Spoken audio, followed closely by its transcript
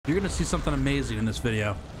You're gonna see something amazing in this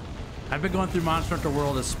video. I've been going through Monster Hunter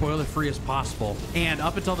World as spoiler-free as possible, and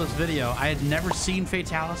up until this video, I had never seen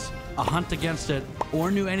Fatalis, a hunt against it,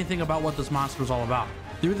 or knew anything about what this monster was all about.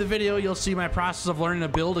 Through the video, you'll see my process of learning to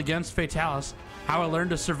build against Fatalis, how I learned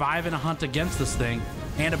to survive in a hunt against this thing,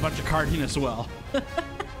 and a bunch of carding as well.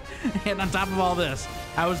 And on top of all this,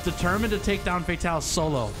 I was determined to take down Fatalis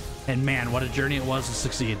solo, and man, what a journey it was to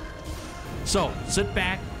succeed. So, sit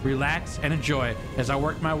back, relax, and enjoy as I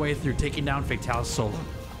work my way through taking down Fatalis solo.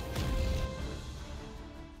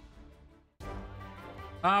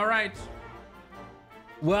 All right.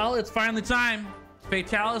 Well, it's finally time.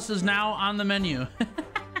 Fatalis is now on the menu.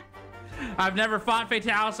 I've never fought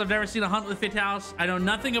Fatalis. I've never seen a hunt with Fatalis. I know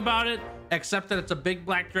nothing about it, except that it's a big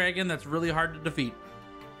black dragon that's really hard to defeat.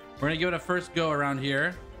 We're gonna give it a first go around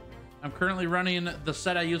here. I'm currently running the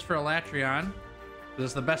set I use for Elatrion. This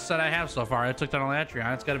is the best set I have so far. I took down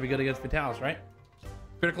Elatrion. It's gotta be good against Fatalis, right?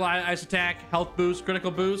 Critical ice attack, health boost, critical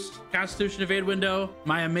boost, constitution evade window,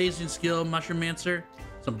 my amazing skill, Mushroom-mancer,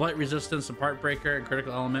 some blight resistance, some part breaker, and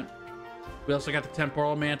critical element. We also got the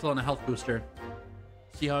temporal mantle and a health booster.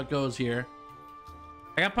 See how it goes here.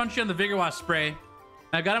 I got Punchy on the Vigor Wasp spray.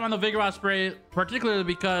 I got him on the Vigor Wasp spray particularly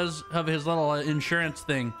because of his little insurance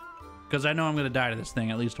thing, because I know I'm gonna die to this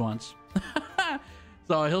thing at least once.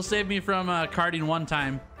 So he'll save me from carding one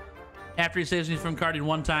time. After he saves me from carding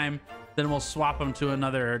one time, then we'll swap him to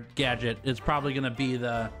another gadget. It's probably gonna be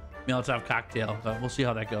the Molotov cocktail, but we'll see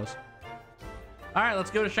how that goes. All right,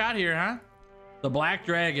 let's give it a shot here, huh? The Black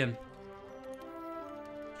Dragon.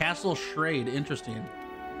 Castle Shrade, interesting.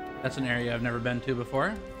 That's an area I've never been to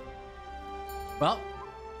before. Well,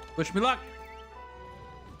 wish me luck.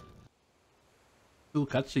 Ooh,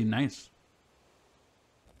 cutscene, nice.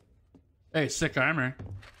 Hey, sick armor.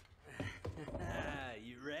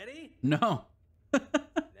 You ready? No.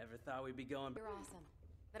 Never thought we'd be going. You're awesome,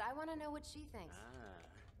 but I want to know what she thinks.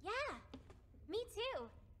 Yeah, me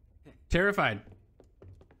too. Terrified.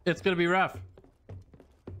 It's gonna be rough.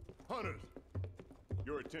 Hunters,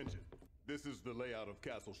 your attention. This is the layout of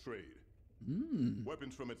Castle Shrade.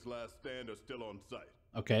 Weapons from its last stand are still on site.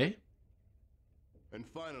 Okay. And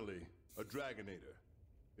finally, a Dragonator.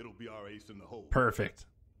 It'll be our ace in the hole. Perfect.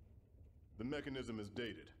 The mechanism is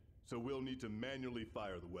dated, so we'll need to manually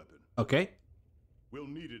fire the weapon. Okay. We'll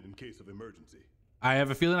need it in case of emergency. I have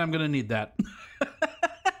a feeling I'm gonna need that.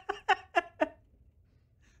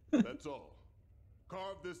 That's all.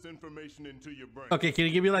 Carve this information into your brain. Okay, can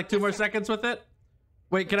you give me like 2 more seconds with it?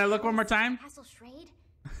 Wait, can I look one more time? Castle Shrade?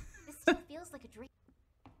 This still feels like a dream.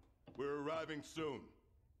 We're arriving soon.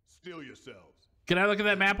 Steel yourselves. Can I look at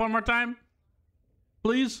that map one more time?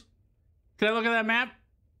 Please? Can I look at that map?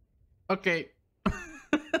 Okay. Get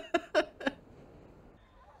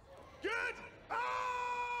out!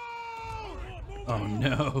 Oh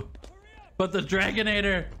no. But the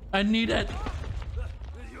Dragonator, I need it.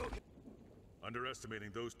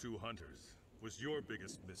 Underestimating those two hunters was your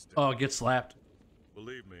biggest mistake. Oh, get slapped.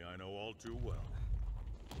 Believe me, I know all too well.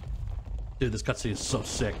 Dude, this cutscene is so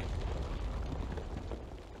sick.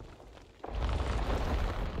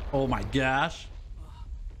 Oh my gosh.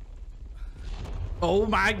 Oh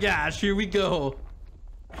my gosh, here we go.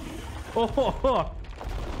 Oh,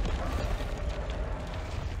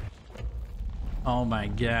 oh my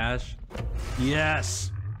gosh.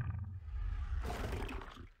 Yes.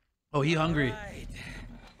 Oh, he hungry. Right.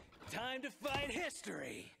 Time to fight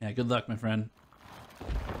history. Yeah, good luck, my friend.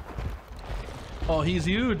 Oh, he's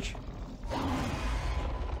huge.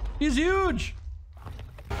 He's huge.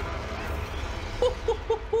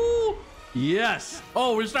 Yes.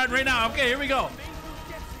 Oh, we're starting right now. Okay, here we go.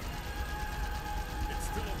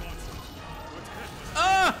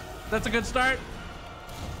 Ah, that's a good start.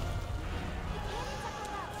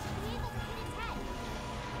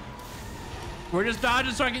 We're just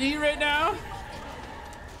dodging so I can eat right now.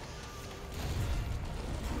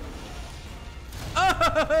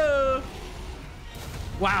 Oh!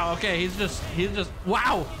 Wow, okay, he's just,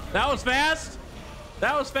 wow, that was fast.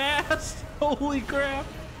 That was fast. Holy crap.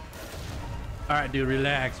 All right, dude,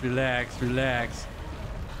 relax, relax, relax.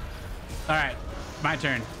 All right, my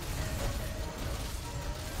turn.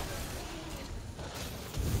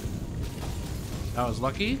 That was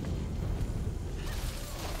lucky.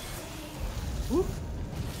 Woo.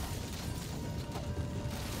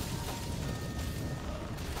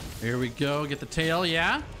 Here we go. Get the tail,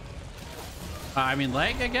 yeah. I mean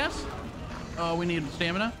leg, I guess. Oh, we need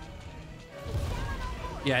stamina.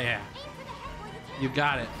 Yeah, yeah. You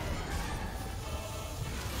got it.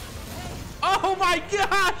 Oh my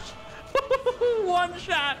gosh! One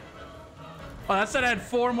shot. Oh, that said I had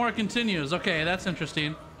 4 more continues. Okay, that's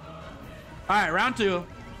interesting. All right, round 2.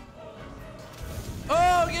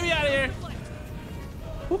 Oh, get me out of here.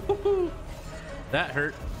 Woo-hoo-hoo. That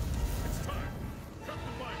hurt.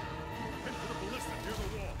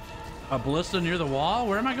 A ballista near the wall?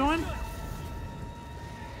 Where am I going?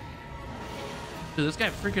 Dude, this guy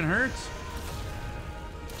freaking hurts.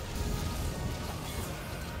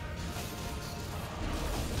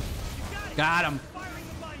 Got him.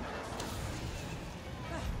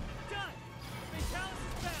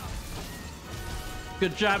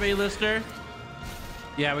 Good job, A-lister.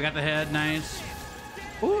 Yeah, we got the head. Nice.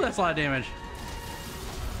 Ooh, that's a lot of damage.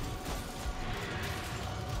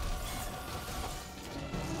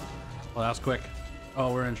 Well, that was quick.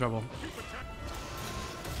 Oh, we're in trouble.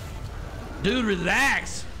 Dude,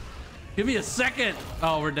 relax. Give me a second.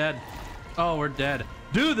 Oh, we're dead. Oh, we're dead.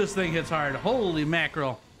 Dude, this thing hits hard. Holy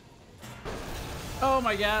mackerel. Oh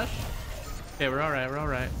my gosh. Okay, we're all right. We're all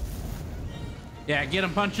right. Yeah, get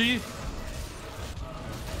him, Punchy.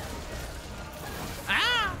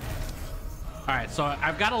 Ah! All right, so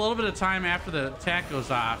I've got a little bit of time after the attack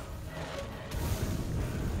goes off.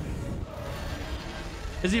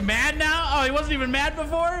 Is he mad now? Oh, he wasn't even mad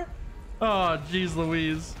before? Oh, geez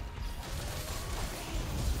Louise.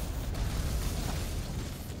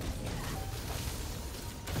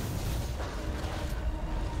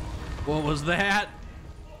 What was that?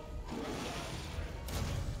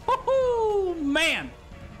 Woohoo, man.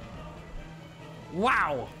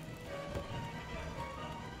 Wow.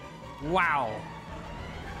 Wow.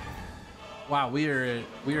 Wow, we are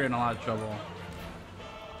in a lot of trouble.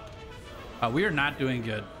 We are not doing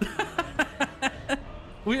good.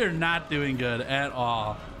 We are not doing good at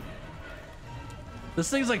all. This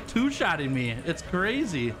thing's like two-shotting me. It's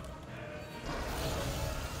crazy.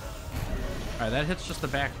 All right, that hits just the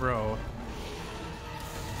back row.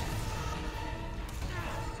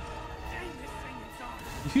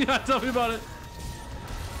 Yeah, tell me about it.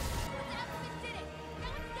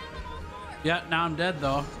 Yeah, now I'm dead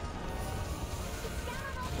though.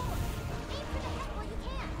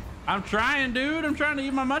 I'm trying, dude. I'm trying to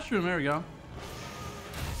eat my mushroom. There we go.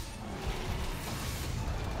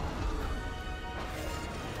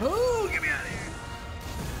 Ooh, get me out of here.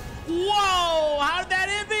 Whoa, how did that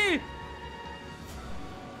hit me?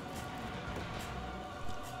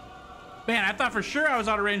 Man, I thought for sure I was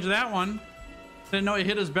out of range of that one. Didn't know he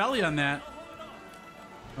hit his belly on that.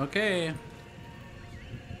 Okay.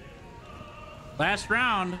 Last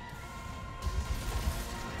round.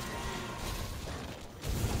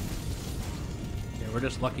 Yeah, we're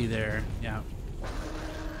just lucky there. Yeah.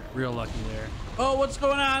 Real lucky there. Oh, what's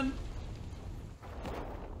going on?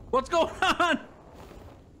 What's going on?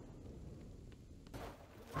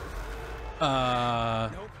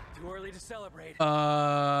 Nope, too early to celebrate.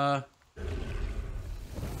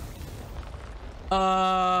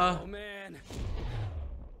 Oh man.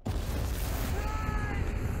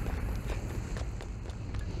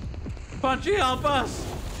 Punchy, help us.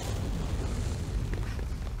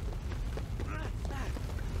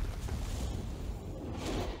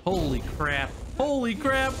 Holy crap. Holy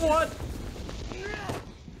crap, what?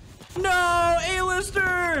 No,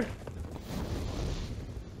 A-lister!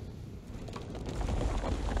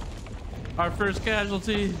 Our first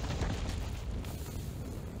casualty.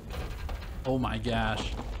 Oh my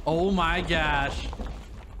gosh. Oh my gosh.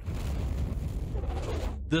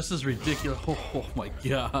 This is ridiculous. Oh my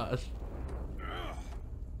gosh.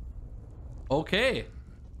 Okay.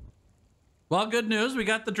 Well, good news. We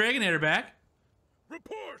got the Dragonator back.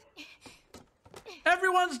 Report!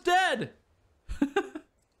 Everyone's dead. It's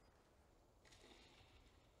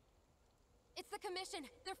the commission.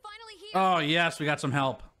 They're finally here. Oh, yes. We got some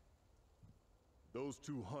help. Those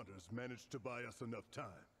two hunters managed to buy us enough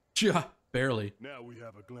time. Yeah, barely. Now we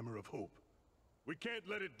have a glimmer of hope. We can't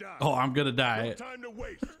let it die. Oh, I'm gonna die. No time to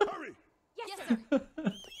waste. Hurry! Yes, Yes, sir.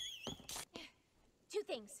 sir. Two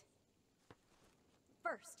things.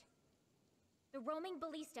 First, the roaming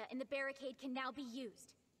ballista in the barricade can now be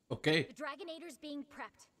used. Okay, The Dragonator's being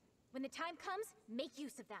prepped. When the time comes, make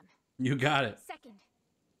use of them. you got it. Second,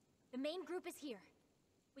 the main group is here.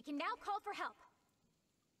 We can now call for help.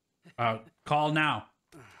 Call now.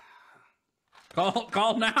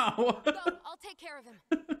 Call now. Go, I'll take care of him.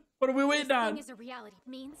 What are we This waiting on? thing is a reality.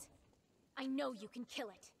 Means I know you can kill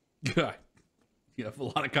it. God, you have a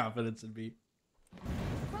lot of confidence in me.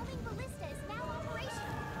 Roaming ballista is now operational.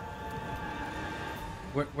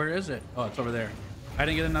 Where is it? Oh, it's over there. I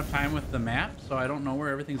didn't get enough time with the map, so I don't know where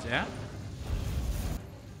everything's at.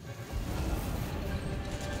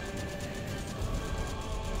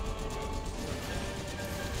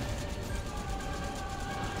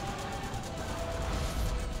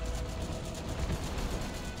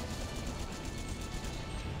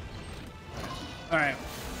 All right.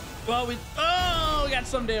 Well, we got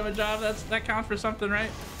some damage off. That counts for something,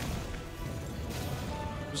 right?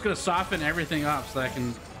 Just gonna soften everything up so that I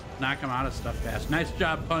can knock him out of stuff fast. Nice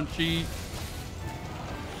job, Punchy.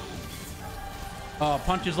 Oh,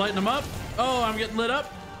 Punchy's lighting him up. Oh, I'm getting lit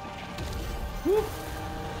up. Woo.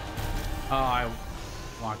 Oh, I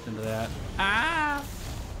walked into that. Ah.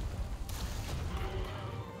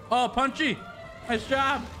 Oh, Punchy. Nice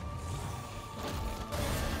job.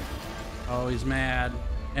 Oh, he's mad.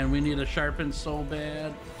 And we need a sharpen so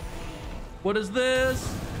bad. What is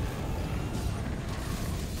this?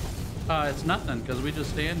 It's nothing because we just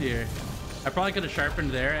stand here. I probably could have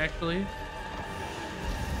sharpened there, actually.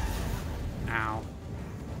 Ow.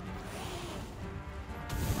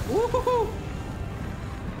 Woohoo!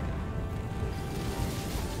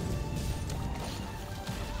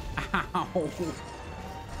 Ow.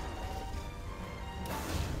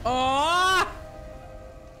 Oh!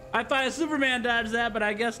 I thought a Superman dodged that, but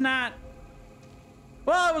I guess not.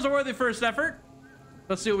 Well, it was a worthy first effort.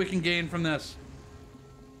 Let's see what we can gain from this.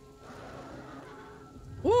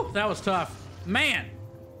 Woo, that was tough. Man.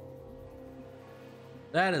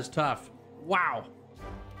 That is tough. Wow.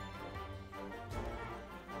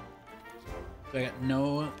 So I got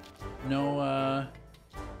no, oh,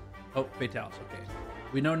 Fatalis, okay.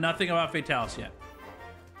 We know nothing about Fatalis yet.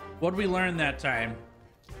 What did we learn that time?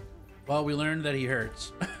 Well, we learned that he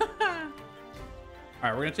hurts. All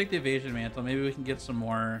right, we're gonna take the evasion mantle. Maybe we can get some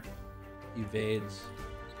more evades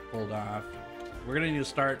pulled off. We're gonna need to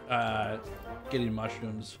start getting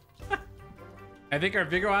mushrooms. I think our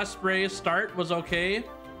Vigor Osprey start was okay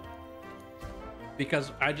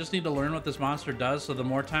because I just need to learn what this monster does. So the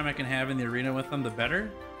more time I can have in the arena with them, the better.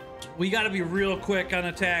 We got to be real quick on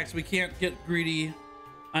attacks. We can't get greedy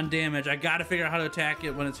on damage. I got to figure out how to attack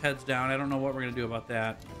it when its head's down. I don't know what we're gonna do about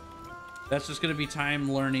that. That's just gonna be time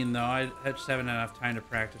learning though. I just haven't had enough time to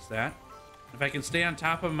practice that. If I can stay on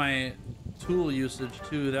top of my tool usage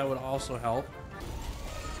too, that would also help.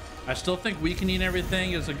 I still think weakening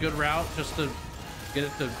everything is a good route just to get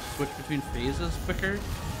it to switch between phases quicker.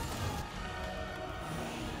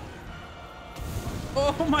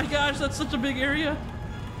 Oh my gosh, that's such a big area.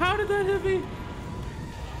 How did that hit me?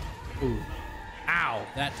 Ooh. Ow,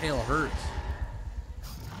 that tail hurts.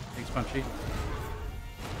 Thanks, Punchy.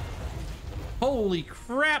 Holy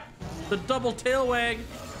crap! The double tail wag.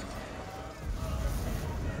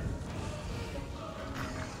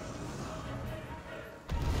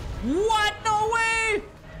 What? No way!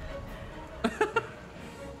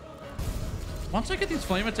 Once I get these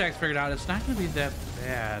flame attacks figured out, it's not gonna be that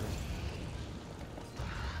bad.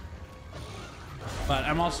 But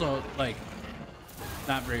I'm also like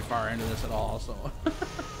not very far into this at all, so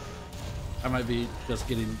I might be just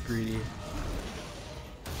getting greedy.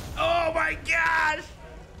 Oh my gosh!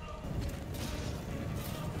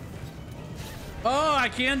 Oh, I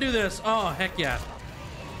can do this. Oh, heck yeah.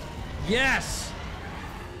 Yes!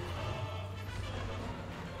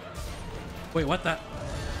 Wait, what the?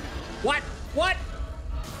 What? What?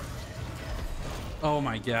 Oh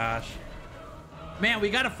my gosh. Man, we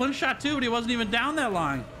got a flinch shot too, but he wasn't even down that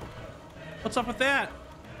long. What's up with that?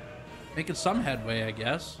 Making some headway, I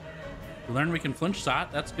guess. We learned we can flinch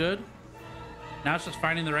shot. That's good. Now it's just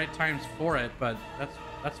finding the right times for it, but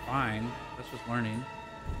that's fine. That's just learning.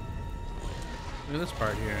 Look at this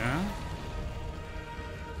part here, huh?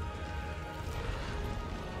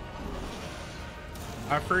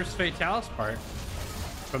 Our first Fatalis part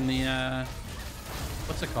from the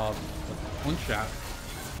what's it called? Flinch shot.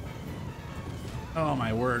 Oh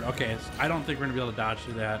my word. Okay, I don't think we're gonna be able to dodge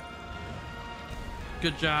through that.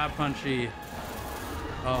 Good job, Punchy.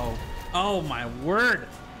 Oh my word.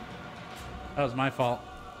 That was my fault.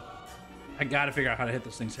 I gotta figure out how to hit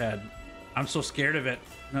this thing's head. I'm so scared of it.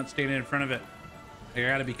 I'm not standing in front of it. I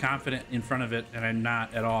gotta be confident in front of it, and I'm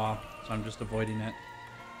not at all. So I'm just avoiding it.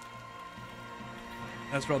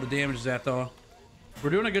 That's where all the damage is at, though. We're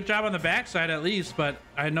doing a good job on the backside, at least, but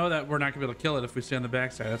I know that we're not gonna be able to kill it if we stay on the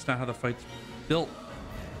backside. That's not how the fight's built.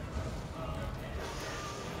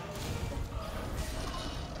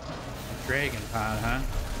 Dragon pod, huh?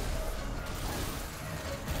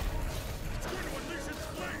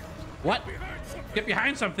 What? Get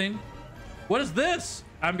behind something? What is this?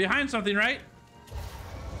 I'm behind something, right?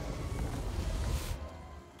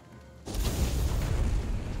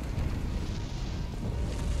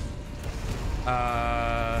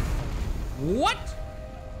 What?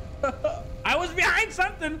 I was behind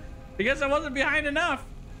something. I guess I wasn't behind enough.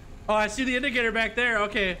 Oh, I see the indicator back there.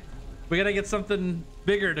 Okay. We gotta get something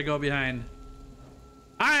bigger to go behind.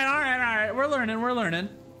 All right. We're learning.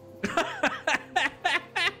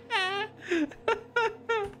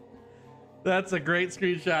 That's a great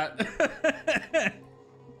screenshot.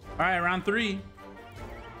 All right, round 3.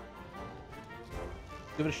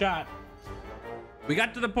 Give it a shot. We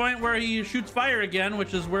got to the point where he shoots fire again,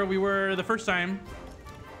 which is where we were the first time.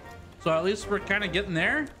 So at least we're kind of getting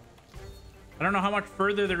there. I don't know how much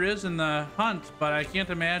further there is in the hunt, but I can't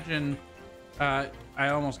imagine. I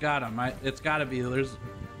almost got him. It's got to be. There's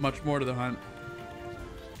much more to the hunt.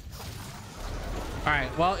 All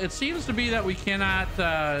right. Well, it seems to be that we cannot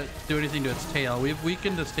do anything to its tail. We've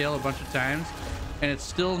weakened its tail a bunch of times, and it's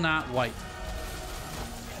still not white.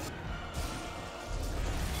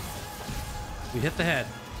 We hit the head.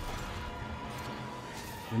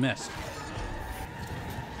 We missed.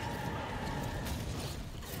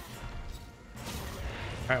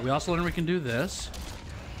 All right, we also learned we can do this.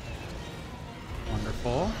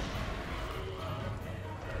 Wonderful.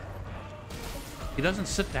 He doesn't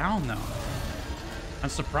sit down, though. I'm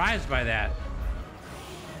surprised by that.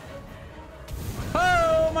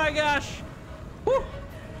 Oh, my gosh. Woo.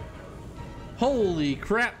 Holy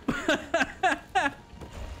crap.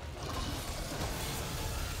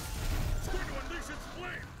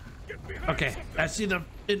 Okay, I see the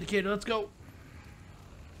indicator. Let's go.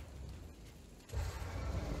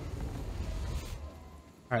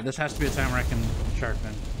 All right, this has to be a time where I can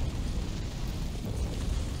sharpen.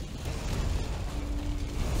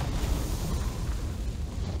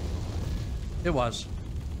 It was.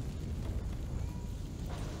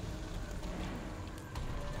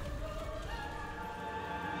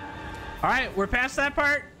 All right, we're past that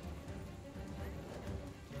part.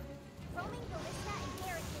 Roaming ballista and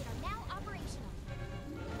barricade are now operational.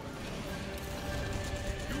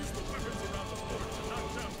 Use the weapons around the fort to knock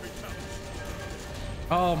down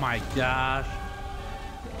Fatalis. Oh my gosh.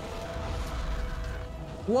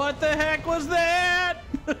 What the heck was that?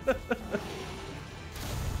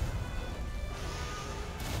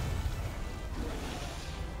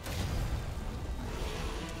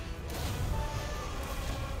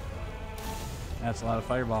 That's a lot of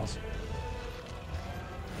fireballs.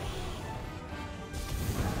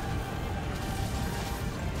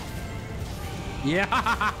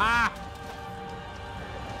 Yeah.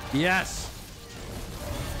 Yes.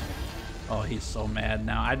 Oh, he's so mad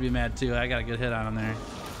now. I'd be mad too. I got a good hit on him there.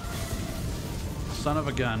 Son of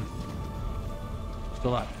a gun.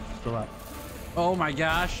 Still up. Still up. Oh my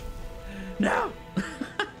gosh. No.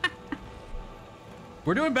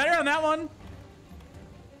 We're doing better on that one.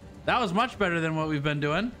 That was much better than what we've been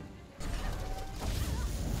doing.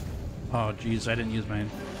 Oh geez, I didn't use my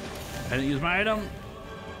item.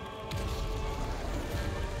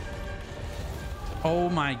 Oh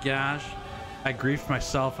my gosh. I griefed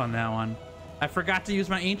myself on that one. I forgot to use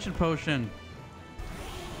my ancient potion.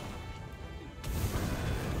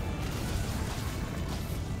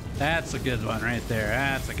 That's a good one right there.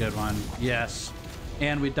 That's a good one. Yes.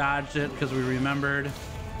 And we dodged it because we remembered.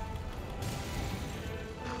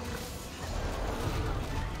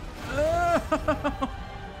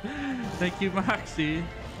 Thank you, Moxie.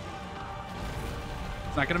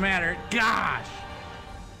 It's not gonna matter. Gosh.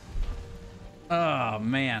 Oh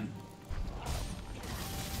man.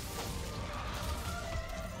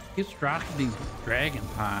 He's rocketing dragon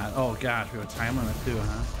pod. Oh gosh, we have a time limit too,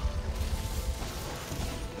 huh?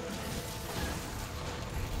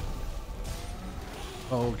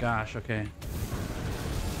 Oh gosh, okay.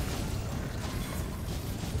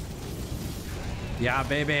 Yeah,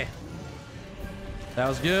 baby. That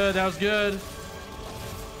was good. That was good.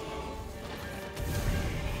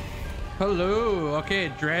 Hello. Okay,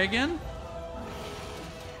 dragon.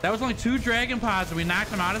 That was only 2 dragon pods and we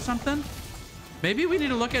knocked them out of something? Maybe we need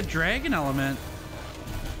to look at dragon element.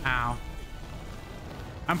 Ow.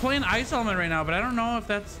 I'm playing ice element right now, but I don't know if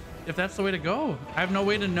that's the way to go. I have no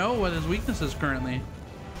way to know what his weakness is currently.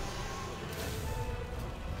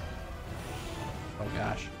 Oh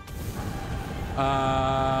gosh.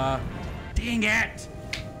 Dang it.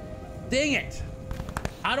 Dang it.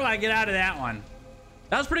 How do I get out of that one?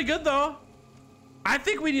 That was pretty good though. I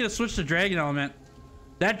think we need to switch to dragon element.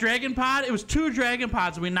 That dragon pod, it was 2 dragon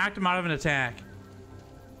pods and we knocked him out of an attack.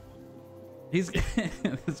 He's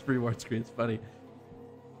this reward screen's funny.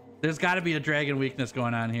 There's got to be a dragon weakness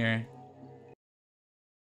going on here.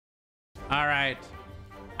 All right,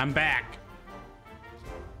 I'm back.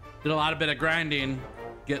 Did a lot of bit of grinding,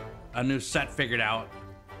 get a new set figured out.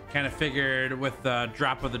 Kind of figured with the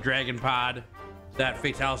drop of the dragon pod that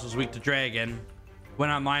Fatalis was weak to dragon.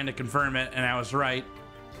 Went online to confirm it and I was right.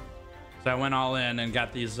 So I went all in and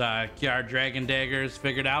got these Kiar dragon daggers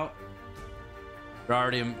figured out. They're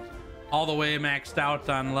already all the way maxed out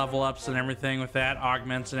on level ups and everything with that,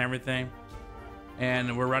 augments and everything.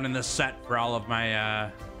 And we're running this set for all of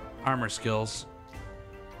my armor skills.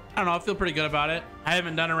 I don't know, I feel pretty good about it. I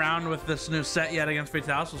haven't done around with this new set yet against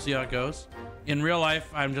Fatalis. We'll see how it goes. In real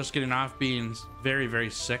life, I'm just getting off being very, very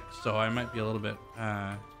sick, so I might be a little bit,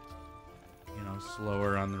 you know,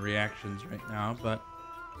 slower on the reactions right now, but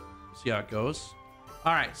we'll see how it goes.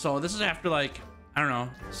 All right, so this is after like, I don't know,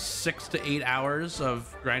 6 to 8 hours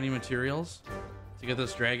of grinding materials to get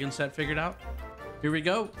this dragon set figured out. Here we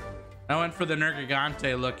go. I went for the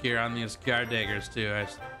Nergigante look here on these guard daggers too. I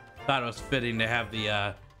thought it was fitting to have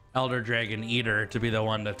the Elder Dragon Eater to be the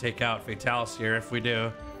one to take out Fatalis here if we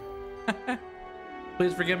do.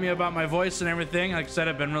 Please forgive me about my voice and everything. Like I said,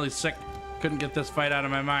 I've been really sick. Couldn't get this fight out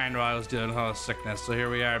of my mind while I was dealing with all this sickness. So here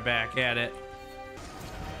we are back at it.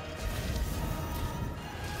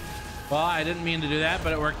 Well, I didn't mean to do that,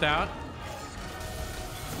 but it worked out.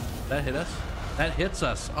 That hit us? That hits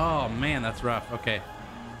us. Oh man, that's rough. Okay.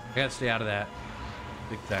 I gotta stay out of that.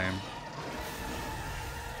 Big time.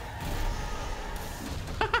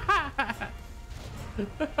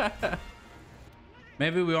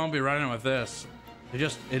 Maybe we won't be running with this.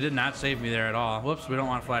 It did not save me there at all. Whoops, we don't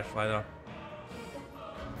want flash fly though.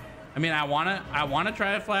 I mean, I wanna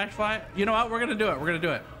try a flash fly. You know what? We're gonna do it. We're gonna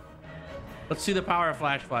do it. Let's see the power of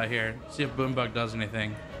flash fly here. See if Boombug does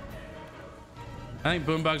anything. I think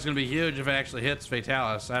Boombug's gonna be huge if it actually hits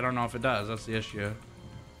Fatalis. I don't know if it does. That's the issue.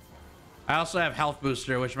 I also have health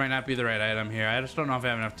booster, which might not be the right item here. I just don't know if I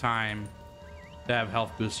have enough time to have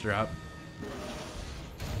health booster up.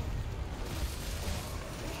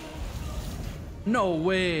 No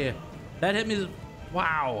way. That hit me.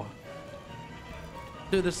 Wow.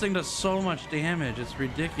 Dude, this thing does so much damage. It's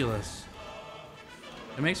ridiculous.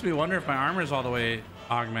 It makes me wonder if my armor is all the way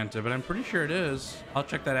augmented, but I'm pretty sure it is. I'll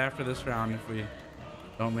check that after this round if we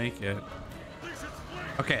don't make it.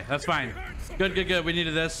 Okay, that's fine. Good, good, good. We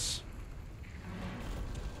needed this.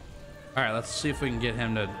 All right, let's see if we can get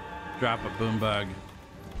him to drop a boom bug.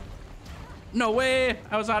 No way.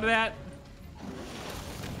 I was out of that.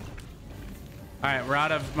 All right, we're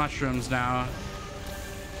out of mushrooms now.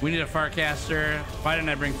 We need a Farcaster. Why didn't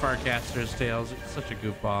I bring Farcaster's tails? It's such a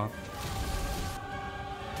goofball.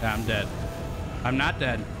 Yeah, I'm dead. I'm not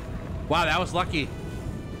dead. Wow, that was lucky.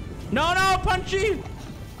 No, no, Punchy!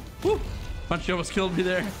 Woo. Punchy almost killed me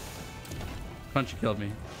there. Punchy killed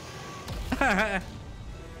me.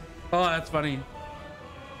 Oh, that's funny.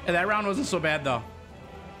 Hey, that round wasn't so bad, though.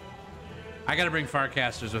 I gotta bring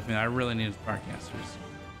Farcasters with me. I really need Farcasters.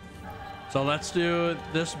 So let's do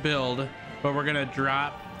this build, but we're gonna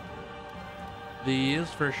drop these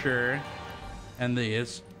for sure, and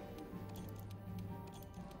these.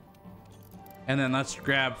 And then let's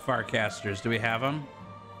grab Farcasters. Do we have them?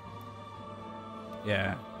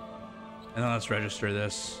 Yeah. And then let's register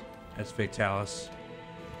this as Fatalis.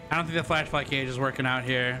 I don't think the flashlight cage is working out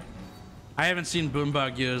here. I haven't seen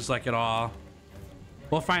Boombug used like at all.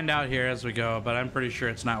 We'll find out here as we go, but I'm pretty sure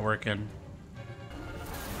it's not working.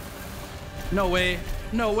 No way.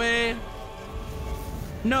 No way.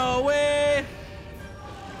 No way.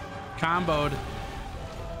 Comboed.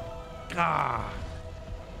 Ah.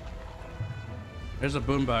 There's a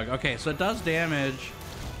Boombug. Okay, so it does damage.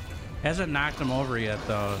 Hasn't knocked him over yet,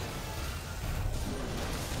 though.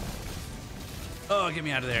 Oh, get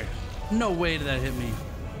me out of there. No way did that hit me.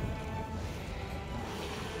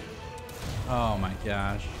 Oh my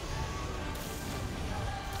gosh.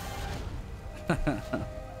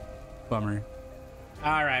 Bummer.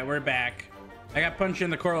 All right, we're back. I got Punchy in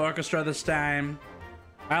the Choral Orchestra this time.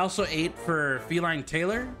 I also ate for Feline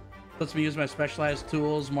Tailor. Lets me use my specialized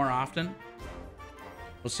tools more often.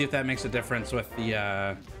 We'll see if that makes a difference with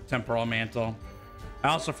the Temporal Mantle. I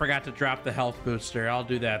also forgot to drop the health booster. I'll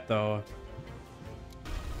do that though.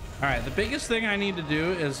 All right, the biggest thing I need to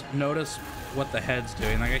do is notice what the head's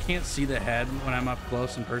doing. Like I can't see the head when I'm up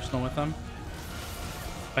close and personal with them.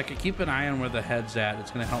 If I could keep an eye on where the head's at,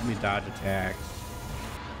 it's gonna help me dodge attacks.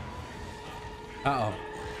 Uh-oh.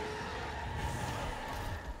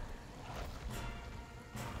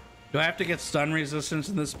 Do I have to get stun resistance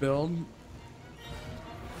in this build?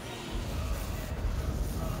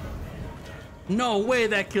 No way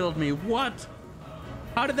that killed me. What?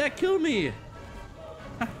 How did that kill me?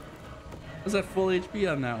 Was that full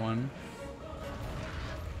HP on that one?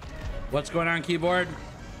 What's going on, keyboard?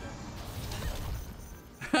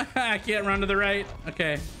 I can't run to the right.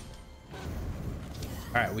 Okay.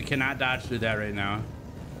 All right, we cannot dodge through that right now.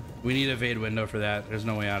 We need a evade window for that. There's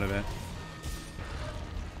no way out of it.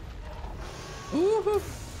 Ooh,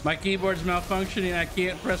 my keyboard's malfunctioning. I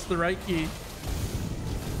can't press the right key.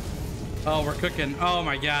 Oh, we're cooking. Oh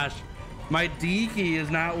my gosh. My D key is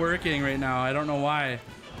not working right now. I don't know why.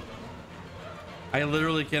 I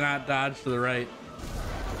literally cannot dodge to the right.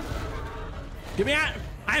 Get me out.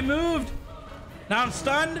 I moved. Now I'm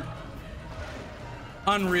stunned.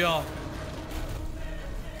 Unreal.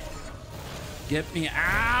 Get me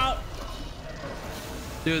out.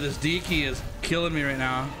 Dude, this D key is killing me right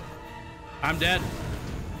now. I'm dead.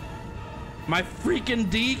 My freaking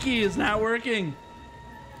D key is not working.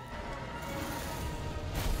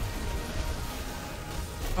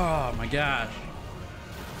 Oh my gosh.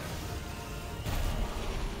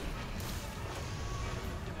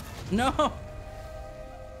 No.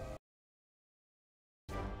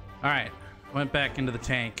 All right, went back into the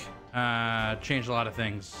tank. Changed a lot of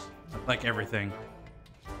things, like everything.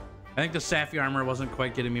 I think the Safi armor wasn't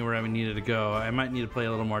quite getting me where I needed to go. I might need to play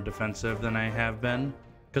a little more defensive than I have been,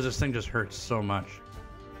 because this thing just hurts so much.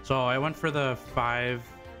 So I went for the 5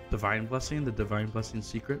 Divine Blessing, the Divine Blessing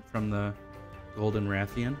secret from the Golden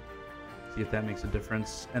Rathian. See if that makes a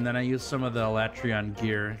difference. And then I used some of the Elatrion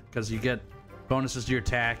gear, because you get bonuses to your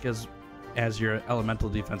attack as your elemental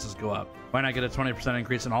defenses go up. Why not get a 20%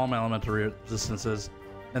 increase in all my elemental resistances,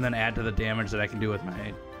 and then add to the damage that I can do with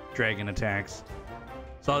my dragon attacks.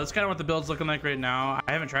 So that's kind of what the build's looking like right now.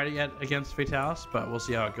 I haven't tried it yet against Fatalis, but we'll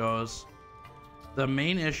see how it goes. The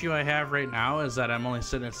main issue I have right now is that I'm only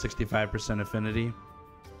sitting at 65% affinity,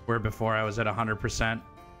 where before I was at 100%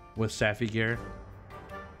 with Safi gear.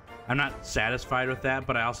 I'm not satisfied with that,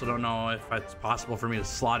 but I also don't know if it's possible for me to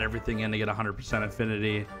slot everything in to get 100%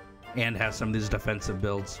 affinity and have some of these defensive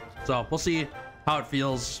builds. So we'll see how it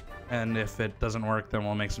feels, and if it doesn't work, then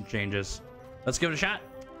we'll make some changes. Let's give it a shot.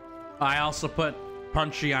 I also put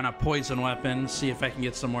Punchy on a poison weapon, see if I can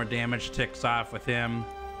get some more damage ticks off with him.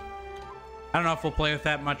 I don't know if we'll play with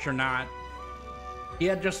that much or not. He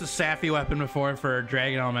had just a Safi weapon before for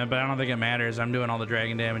dragon element, but I don't think it matters. I'm doing all the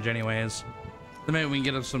dragon damage anyways. Then maybe we can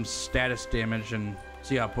get him some status damage and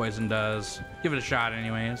see how poison does. Give it a shot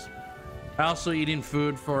anyways. I'm also eating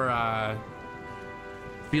food for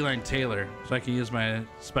Feline Tailor, so I can use my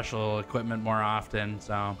special equipment more often.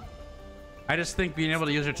 So I just think being able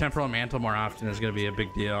to use your temporal mantle more often is going to be a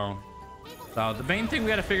big deal. So the main thing we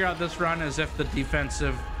got to figure out this run is if the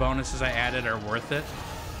defensive bonuses I added are worth it.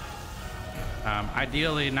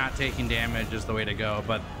 Ideally, not taking damage is the way to go,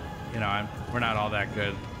 but you know, we're not all that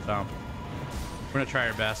good, so we're gonna try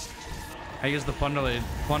our best. I used the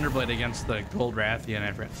Plunderblade against the Gold Rathian.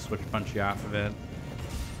 I forgot to switch Punchy off of it,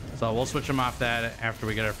 so we'll switch him off that after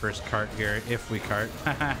we get our first cart here, if we cart.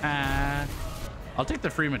 I'll take the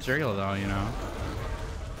free material though, you know.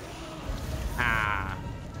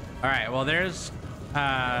 All right, well there's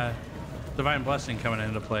Divine Blessing coming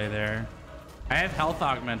into play there. I have health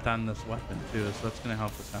augment on this weapon too, so that's gonna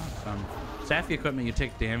help us out some. Safi equipment, you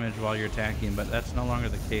take damage while you're attacking, but that's no longer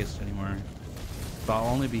the case anymore. So I'll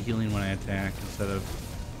only be healing when I attack instead of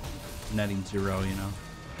netting 0, you know.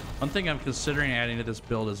 One thing I'm considering adding to this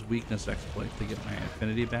build is weakness exploit to get my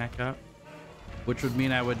affinity back up, which would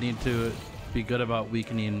mean I would need to be good about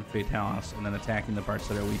weakening Fatalis and then attacking the parts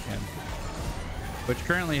that are weakened, which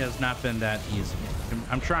currently has not been that easy.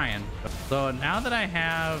 I'm trying. So now that I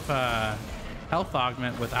have health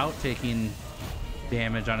augment without taking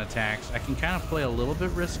damage on attacks, I can kind of play a little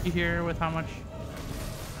bit risky here with how much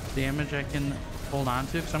damage I can hold on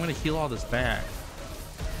to, because I'm going to heal all this back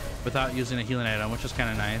without using a healing item, which is kind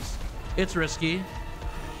of nice. It's risky,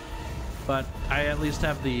 but I at least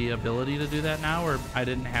have the ability to do that now, where I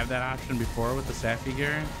didn't have that option before with the Safi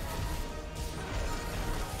gear.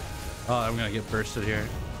 Oh, I'm going to get bursted here.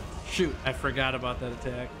 Shoot, I forgot about that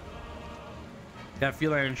attack. Got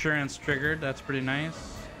Feline Insurance triggered. That's pretty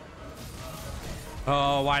nice.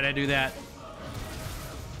 Oh, why'd I do that?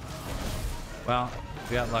 Well,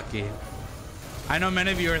 we got lucky. I know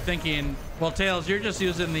many of you are thinking, well, Tails, you're just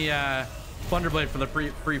using the Plunderblade for the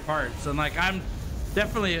free parts. And like, I'm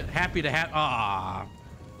definitely happy to have,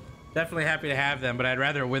 definitely happy to have them, but I'd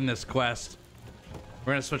rather win this quest.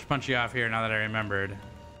 We're gonna switch Punchy off here now that I remembered.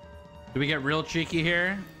 Do we get real cheeky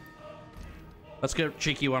here? Let's get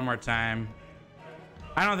cheeky one more time.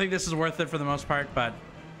 I don't think this is worth it for the most part, but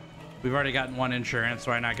we've already gotten one insurance,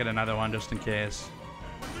 so why not get another one just in case?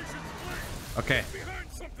 Okay.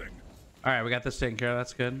 All right, we got this taken care of.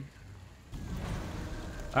 That's good.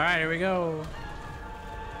 All right, here we go.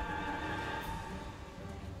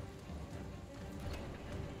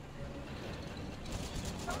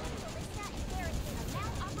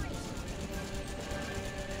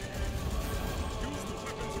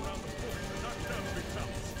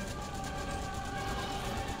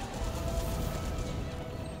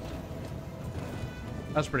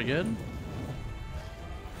 That's pretty good.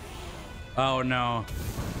 Oh no.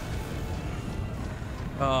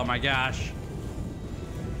 Oh my gosh.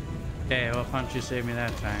 Okay, well, Punchy saved me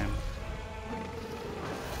that time.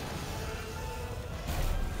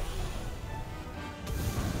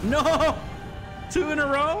 No! 2 in a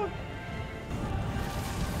row?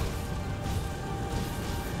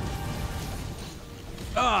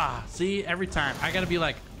 Ah, see, every time. I gotta be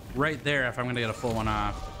like right there if I'm gonna get a full one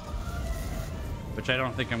off. Which I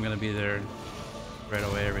don't think I'm gonna be there right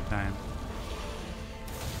away every time.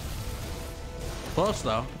 Close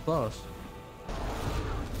though, close.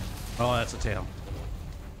 Oh, that's a tail.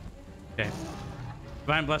 Okay.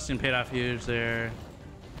 Divine Blessing paid off huge there.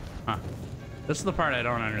 Huh. This is the part I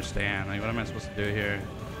don't understand. Like, what am I supposed to do here?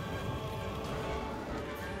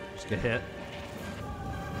 Just get hit.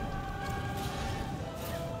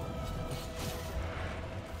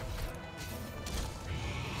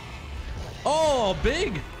 Oh,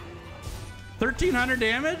 big! 1,300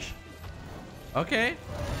 damage? Okay.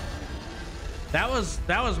 That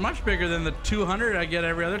was much bigger than the 200 I get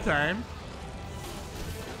every other time.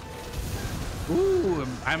 Ooh,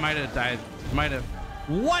 I might have died. Might have.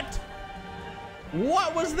 What?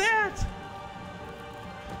 What was that?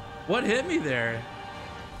 What hit me there?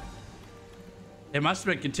 It must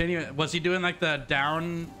have been continuing. Was he doing like the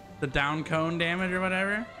down cone damage or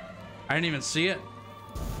whatever? I didn't even see it.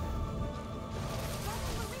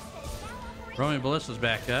 Roaming Ballista's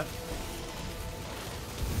back up.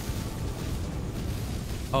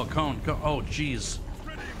 Oh, cone. Oh, jeez.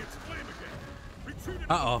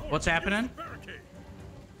 Uh-oh. What's happening?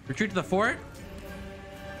 Retreat to the fort?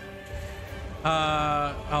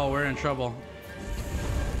 Oh, we're in trouble.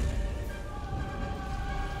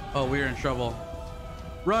 Oh, we're in trouble.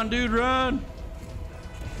 Run, dude, run!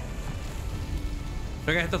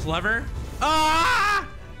 Do I gotta hit this lever? Ah!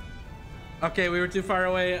 Okay, we were too far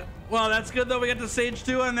away. Well, that's good though. We got the Sage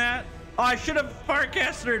 2 on that. Oh, I should have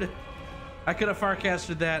farcasted. I could have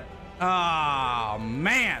farcasted that. Oh,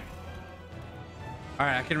 man. All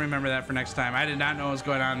right, I can remember that for next time. I did not know what was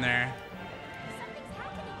going on there.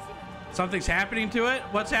 Something's happening to it?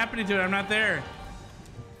 What's happening to it? I'm not there.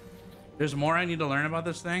 There's more I need to learn about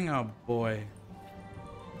this thing? Oh, boy.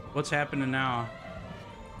 What's happening now?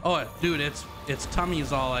 Oh, dude, its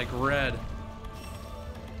tummy's all like red.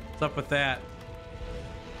 What's up with that?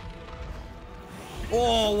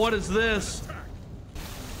 Oh, what is this?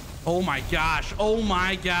 Oh my gosh. Oh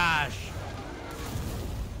my gosh.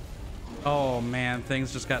 Oh man,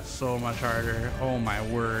 things just got so much harder. Oh my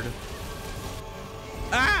word.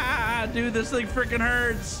 Ah, dude, this thing freaking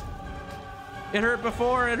hurts. It hurt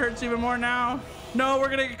before, it hurts even more now. No, we're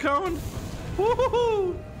gonna get coned.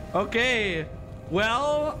 Woohoo! Okay,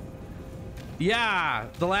 well, yeah,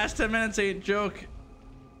 the last 10 minutes ain't a joke.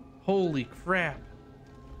 Holy crap.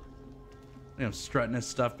 I'm strutting his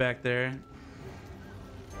stuff back there.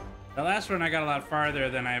 The last one I got a lot farther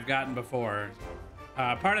than I've gotten before.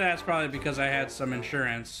 Part of that's probably because I had some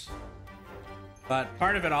insurance, but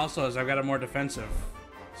part of it also is I've got a more defensive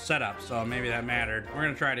setup, so maybe that mattered. We're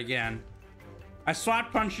gonna try it again. I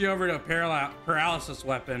swap Punchy over to a paralysis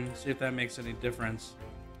weapon, see if that makes any difference.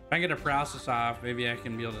 If I can get a paralysis off, maybe I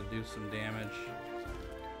can be able to do some damage.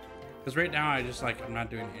 Because right now I'm not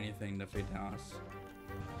doing anything to Fatalis.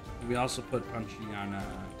 We also put Punchy on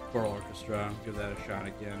Choral Orchestra. Give that a shot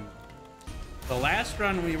again. The last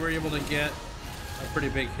run we were able to get a pretty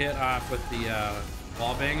big hit off with the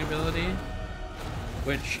wallbang ability,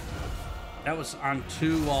 which that was on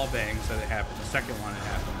 2 wallbangs that it happened. The second one it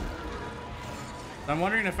happened. So I'm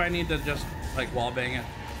wondering if I need to just like wallbang it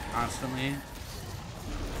constantly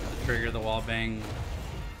to trigger the wallbang.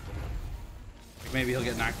 Like maybe he'll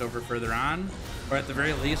get knocked over further on, or at the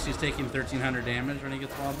very least he's taking 1,300 damage when he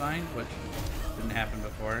gets wallbanged, which didn't happen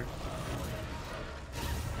before.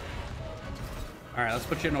 All right, let's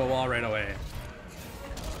put you into a wall right away.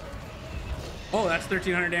 Oh, that's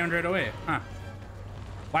 1,300 damage right away. Huh.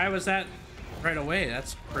 Why was that right away?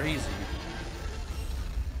 That's crazy.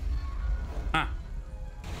 Huh.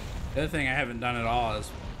 The other thing I haven't done at all is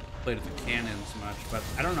played with the cannons much, but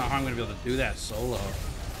I don't know how I'm going to be able to do that solo.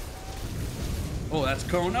 Oh, that's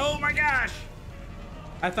cone. Oh my gosh!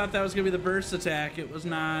 I thought that was going to be the burst attack. It was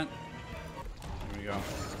not. Here we go.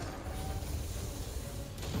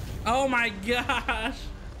 Oh my gosh!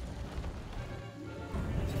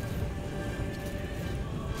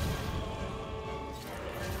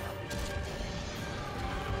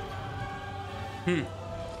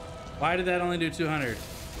 Why did that only do 200?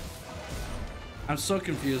 I'm so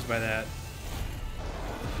confused by that.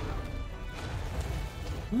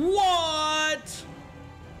 What?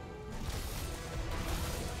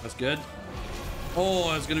 That's good.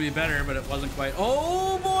 Oh, it's gonna be better, but it wasn't quite.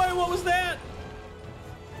 Oh boy, what was that?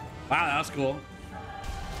 Wow, that was cool.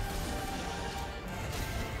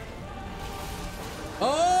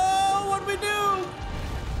 Oh, what'd we do?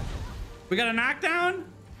 We got a knockdown?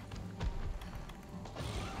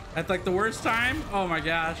 At like the worst time? Oh my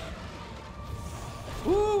gosh.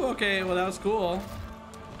 Ooh, okay, well that was cool.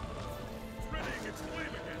 Readying its flame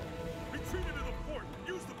again. Retreat into the fort.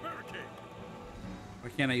 Use the barricade. Why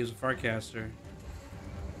can't I use a Farcaster?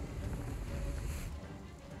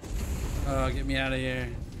 Oh, get me out of here.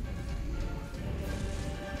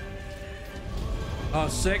 Oh,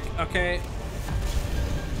 sick. Okay.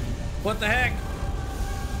 What the heck?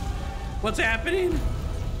 What's happening?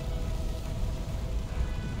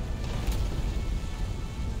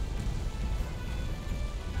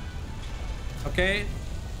 Okay.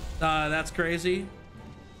 That's crazy.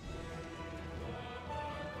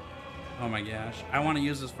 Oh my gosh. I want to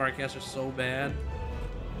use this Farcaster so bad.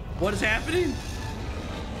 What is happening?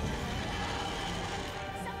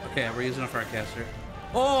 Okay, we're using a Farcaster.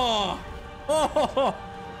 Oh! Oh!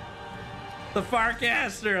 The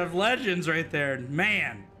Farcaster of Legends right there.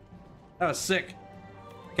 Man. That was sick.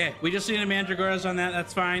 Okay, we just needed Mandragoras on that.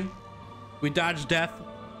 That's fine. We dodged death.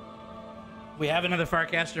 We have another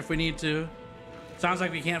Farcaster if we need to. Sounds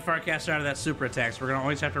like we can't Farcaster out of that super attack, so we're gonna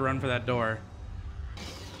always have to run for that door.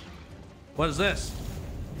 What is this?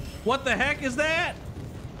 What the heck is that?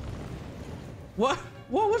 What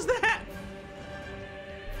was that?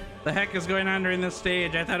 The heck is going on during this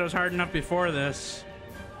stage? I thought it was hard enough before this.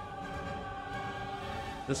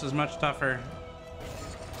 This is much tougher.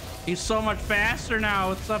 He's so much faster now.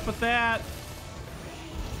 What's up with that?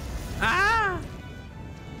 Ah!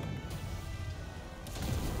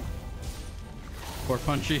 Poor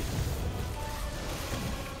Punchy.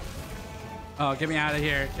 Oh, get me out of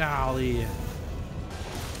here. Golly.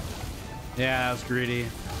 Yeah, that was greedy.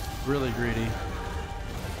 Really greedy.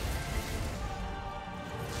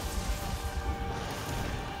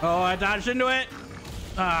 Oh, I dodged into it.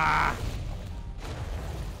 Ah.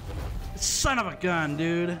 Son of a gun,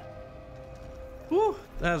 dude. Whew,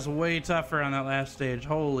 that was way tougher on that last stage.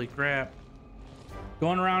 Holy crap.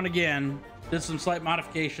 Going around again. Did some slight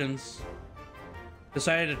modifications.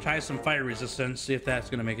 Decided to try some fire resistance. See if that's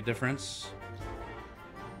going to make a difference.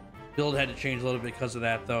 Build had to change a little bit because of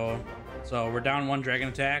that, though. So we're down 1 dragon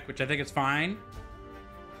attack, which I think is fine.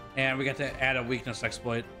 And we got to add a weakness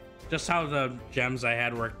exploit. Just how the gems I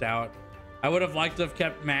had worked out. I would have liked to have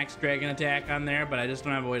kept max dragon attack on there, but I just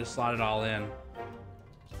don't have a way to slot it all in.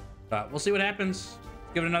 But we'll see what happens.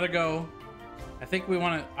 Let's give it another go. I think we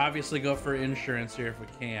want to obviously go for insurance here if we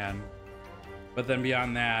can. But then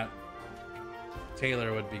beyond that,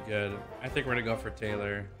 Taylor would be good. I think we're gonna go for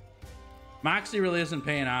Taylor. Moxie really isn't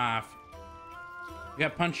paying off. We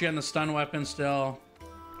got Punchy on the stun weapon still.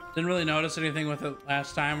 Didn't really notice anything with it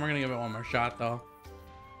last time. We're gonna give it one more shot though.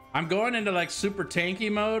 I'm going into like super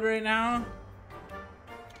tanky mode right now.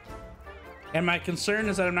 And my concern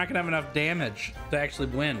is that I'm not gonna have enough damage to actually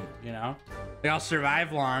win, you know? Like I'll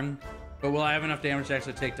survive long, but will I have enough damage to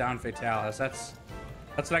actually take down Fatalis? That's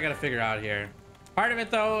what I gotta figure out here. Part of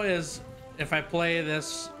it though is if I play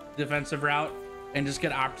this defensive route and just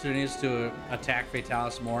get opportunities to attack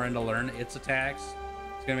Fatalis more and to learn its attacks,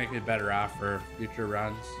 it's gonna make me better off for future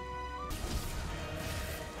runs.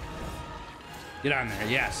 Get on there,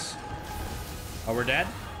 yes. Oh, we're dead?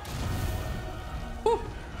 Whew.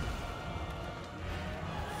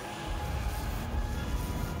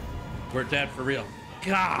 We're dead for real.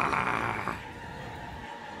 Gah!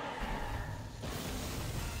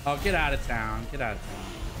 Oh, get out of town. Get out of town.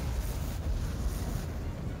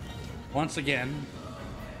 Once again.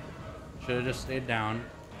 Should have just stayed down.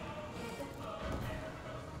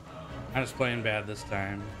 I'm just playing bad this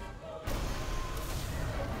time.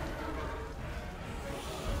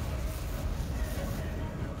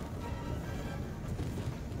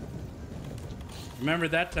 Remember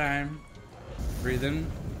that time. Breathing.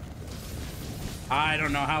 I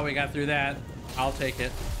don't know how we got through that. I'll take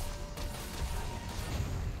it.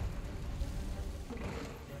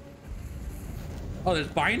 Oh, there's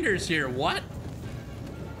binders here. What?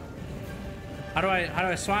 How do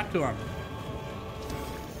I swap to them?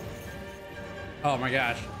 Oh my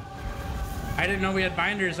gosh. I didn't know we had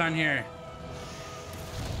binders on here.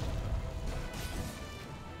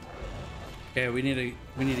 Okay, we need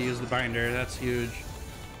to use the binder. That's huge.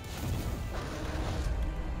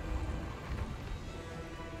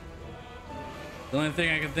 The only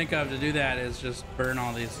thing I can think of to do that is just burn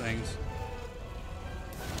all these things.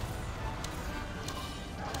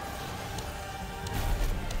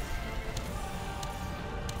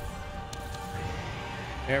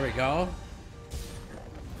 There we go.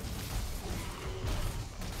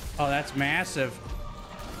 Oh, that's massive.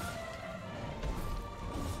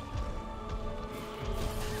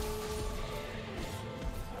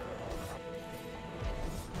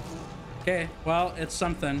 Okay, well, it's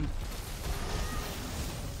something.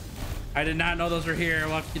 I did not know those were here.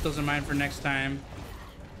 We'll have to keep those in mind for next time.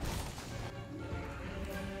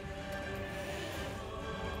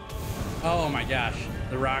 Oh my gosh,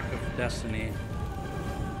 the Rock of Destiny.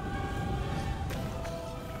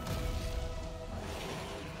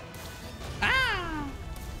 Ah!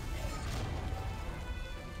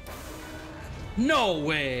 No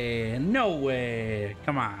way, no way.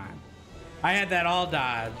 Come on. I had that all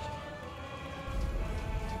dodged.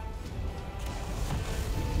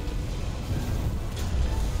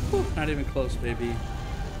 Whew, not even close, baby.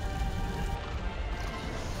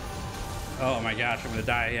 Oh my gosh, I'm gonna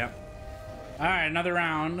die, yep. All right, another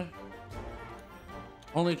round.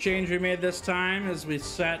 Only change we made this time is we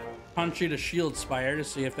set Punchy to Shield Spire to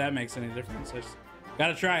see if that makes any difference.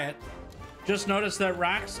 Gotta try it. Just notice that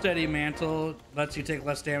Rocksteady Mantle lets you take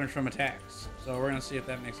less damage from attacks. So we're gonna see if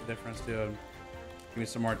that makes a difference too. Give me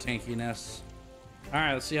some more tankiness. All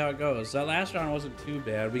right, let's see how it goes. That last round wasn't too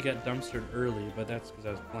bad. We got dumpstered early, but that's because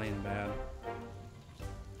I was playing bad.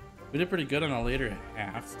 We did pretty good on the later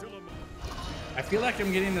half. I feel like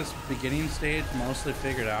I'm getting this beginning stage mostly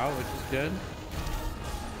figured out, which is good.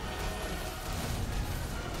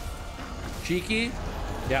 Cheeky?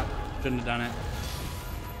 Yeah, shouldn't have done it.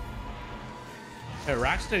 Hey,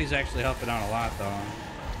 Rocksteady's actually helping out a lot, though.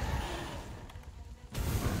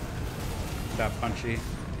 Got Punchy.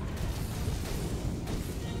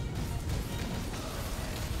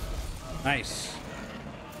 Nice.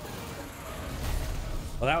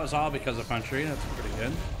 Well, that was all because of Punchy. That's pretty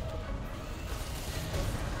good.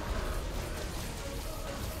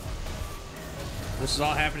 This is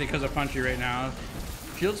all happening because of Punchy right now.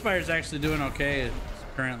 Shield Spire is actually doing okay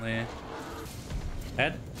currently.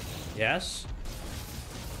 Head. Yes.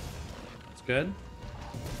 That's good.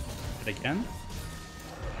 Hit again.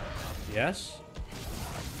 Yes.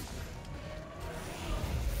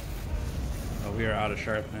 Oh, we are out of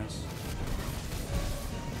sharpness.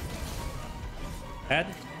 Head.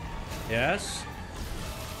 Yes.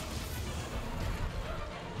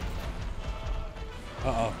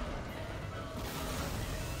 Uh-oh.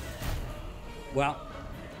 Well,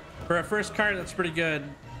 for a first cart, that's pretty good.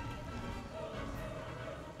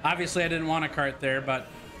 Obviously, I didn't want a cart there, but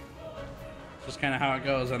it's just kind of how it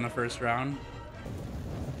goes on the first round.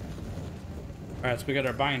 All right, so we got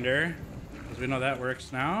our binder, because we know that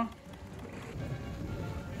works now.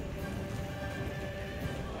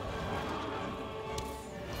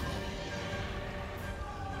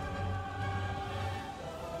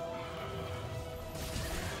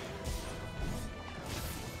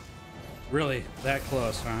 Really? That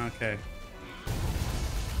close, huh? Okay.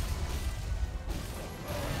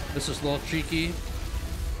 This is a little cheeky.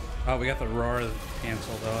 Oh, we got the roar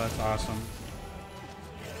canceled though. That's awesome.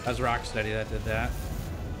 That's Rocksteady that did that.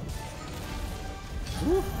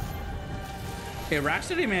 Woo. Okay,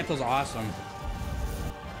 Rocksteady Mantle's awesome.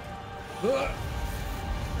 Ugh.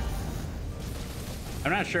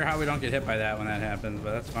 I'm not sure how we don't get hit by that when that happens,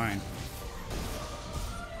 but that's fine.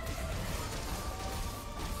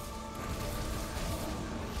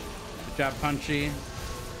 Good job, Punchy.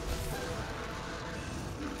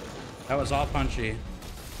 That was all Punchy.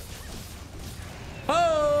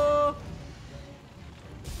 Oh!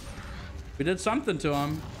 We did something to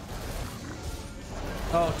him.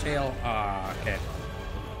 Oh, tail. Ah, okay.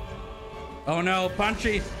 Oh no,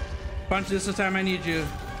 Punchy. Punchy, this is the time I need you.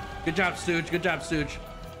 Good job, Stooge. Good job, Stooge.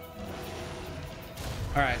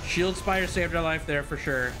 All right, Shield Spire saved our life there for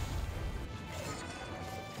sure.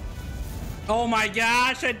 Oh my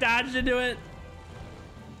gosh, I dodged into it.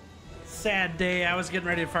 Sad day. I was getting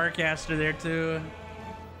ready to Farcaster there too.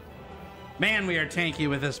 Man, we are tanky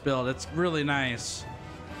with this build. It's really nice.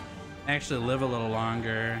 Actually live a little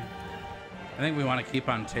longer. I think we want to keep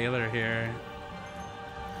on Taylor here.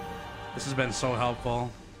 This has been so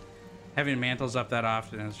helpful. Having mantles up that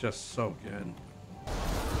often is just so good.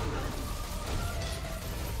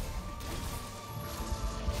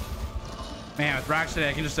 Man, with Rocksteady,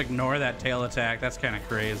 I can just ignore that tail attack. That's kind of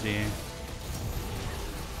crazy.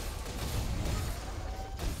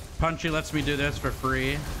 Punchy lets me do this for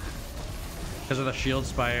free because of the Shield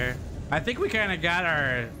Spire. I think we kind of got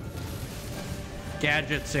our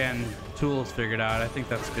gadgets and tools figured out. I think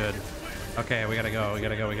that's good. Okay, we gotta go. We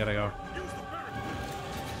gotta go. We gotta go.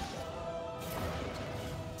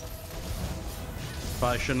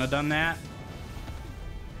 Probably shouldn't have done that.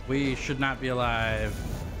 We should not be alive.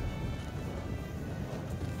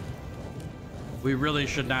 We really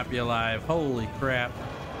should not be alive. Holy crap.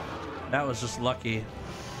 That was just lucky.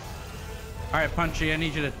 All right, Punchy, I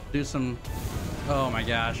need you to do some... Oh my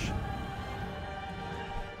gosh.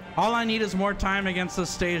 All I need is more time against this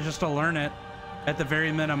stage just to learn it at the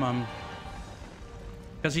very minimum.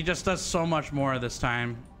 Because he just does so much more this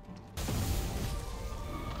time.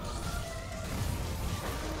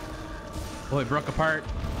 Oh, he broke apart.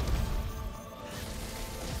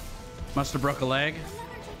 Must have broke a leg.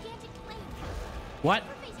 What?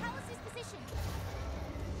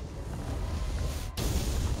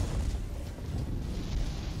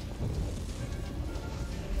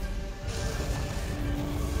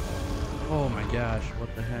 Oh my gosh,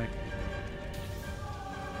 what the heck?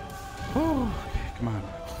 Oh, okay, come on.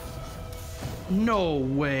 No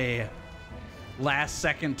way. Last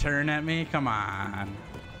second turn at me? Come on.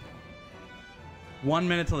 1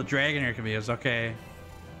 minute till the dragon here can be. Is okay.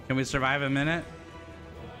 Can we survive a minute?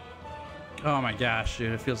 Oh my gosh,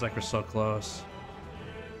 dude. It feels like we're so close.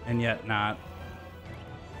 And yet not.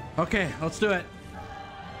 Okay, let's do it.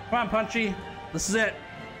 Come on, Punchy. This is it.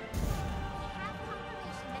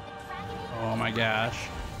 Oh my gosh.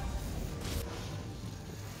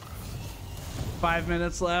 5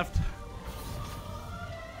 minutes left.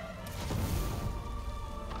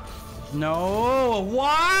 No,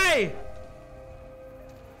 why?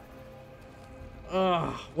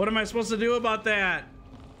 Ugh, what am I supposed to do about that?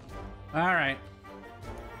 All right.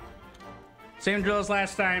 Same drill as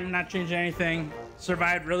last time, not changing anything.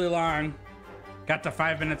 Survived really long. Got to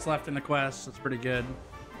 5 minutes left in the quest. That's pretty good.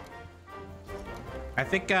 I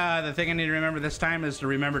think the thing I need to remember this time is to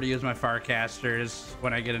remember to use my Farcasters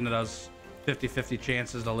when I get into those 50-50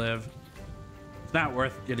 chances to live. It's not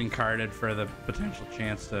worth getting carded for the potential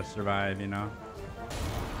chance to survive, you know?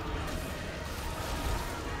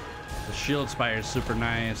 The shield spire is super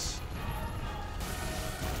nice.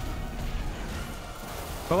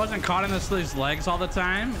 If I wasn't caught in these legs all the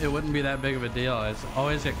time, it wouldn't be that big of a deal. I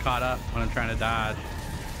always get caught up when I'm trying to dodge.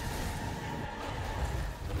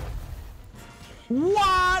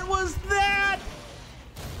 What was that?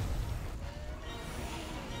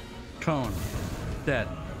 Cone. Dead.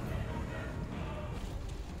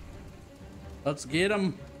 Let's get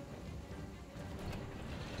him.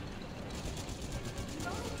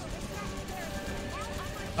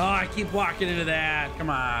 Oh, I keep walking into that. Come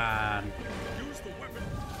on.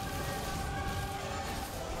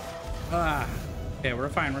 Ah. Okay, we're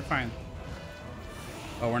fine. We're fine.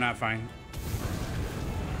 Oh, we're not fine.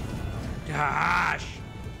 Gosh.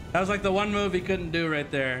 That was like the one move he couldn't do right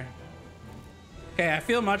there. Okay, I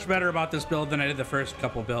feel much better about this build than I did the first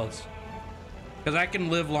couple builds. Because I can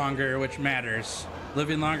live longer, which matters.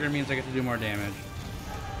 Living longer means I get to do more damage.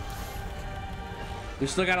 We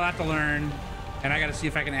still got a lot to learn. And I got to see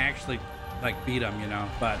if I can actually, like, beat him, you know.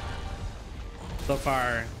 But so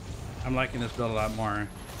far, I'm liking this build a lot more.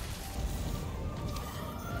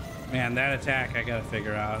 Man, that attack I got to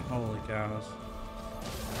figure out. Holy cows.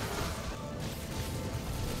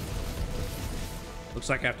 Looks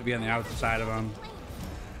like I have to be on the opposite side of him.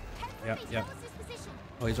 Yep, yep.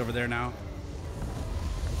 Oh, he's over there now.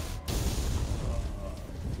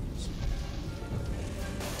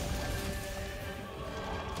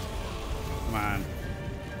 Come on.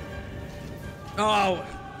 Oh!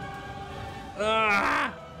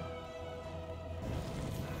 Ah!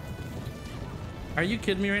 Are you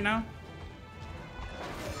kidding me right now?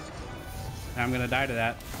 I'm gonna die to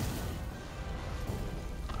that.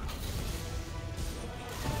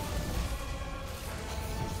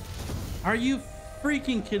 Are you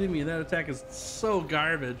freaking kidding me? That attack is so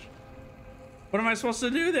garbage. What am I supposed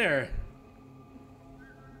to do there?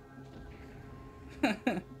 Use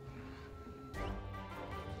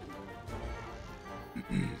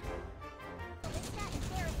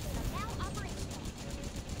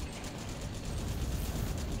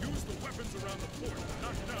the weapons around the fort to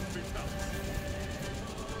knock down Fatalis.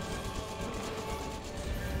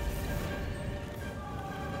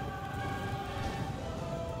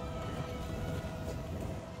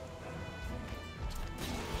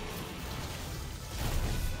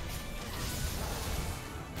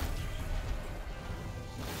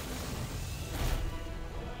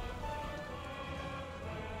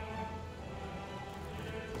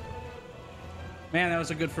 Man, that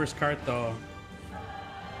was a good first cart, though.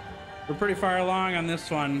 We're pretty far along on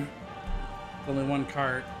this one. Only one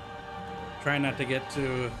cart. Trying not to get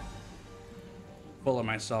too full of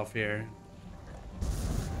myself here.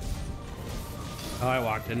 Oh, I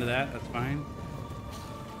walked into that. That's fine.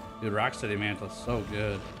 Dude, Rocksteady Mantle is so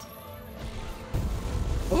good.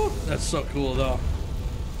 Oh, that's so cool, though.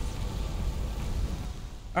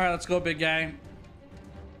 All right, let's go, big guy.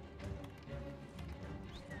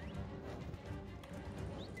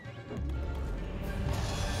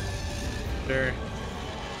 Sure.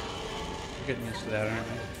 We're getting used to that, aren't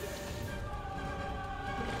we?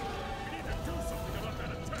 We need to do something about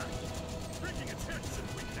that attack. Breaking its head should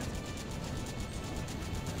we can.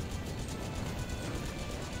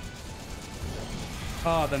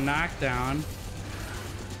 Oh, the knockdown.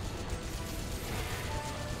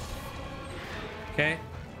 Okay.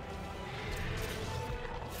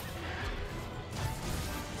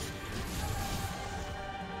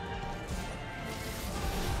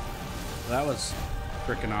 That was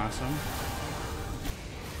freaking awesome.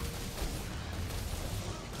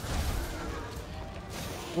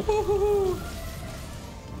 Woo-hoo-hoo-hoo.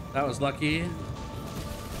 That was lucky.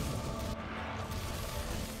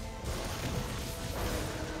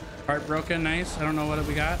 Heartbroken, nice. I don't know what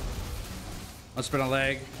we got. Must have been a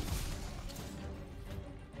leg.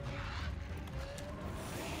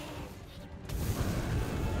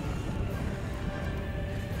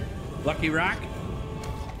 Lucky rock.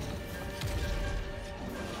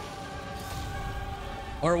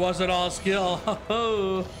 Or was it all skill?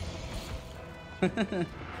 Oh. That the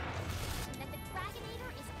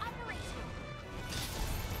Dragonator is operational.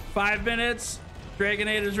 5 minutes.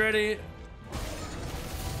 Dragonator's ready.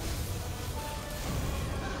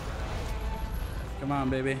 Come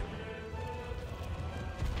on, baby.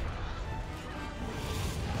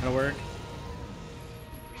 That'll work.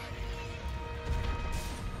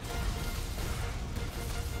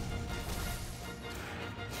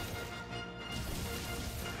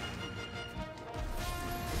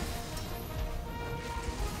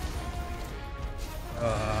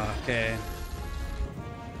 Okay.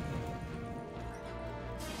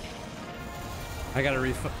 I gotta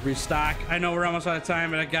restock. I know we're almost out of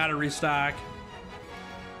time, but I gotta restock.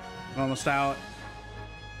 I'm almost out.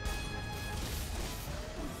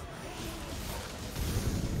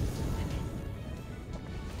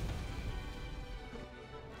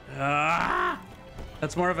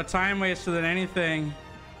 That's more of a time waster than anything.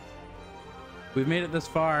 We've made it this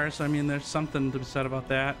far, so I mean, there's something to be said about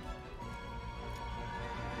that.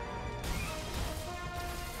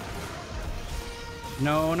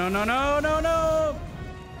 No, no, no, no, no, no!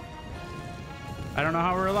 I don't know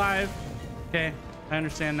how we're alive. Okay, I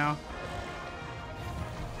understand now.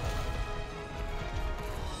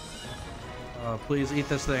 Oh, please eat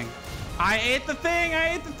this thing. I ate the thing!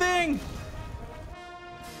 I ate the thing!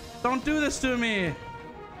 Don't do this to me!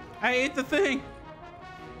 I ate the thing!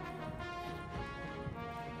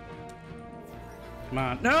 Come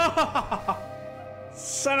on. No!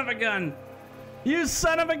 Son of a gun! You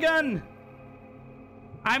son of a gun!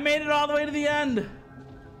 I made it all the way to the end.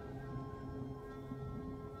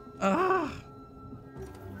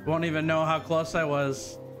 Won't even know how close I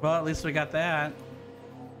was. Well, at least we got that.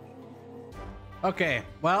 Okay,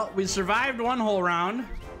 well, we survived one whole round.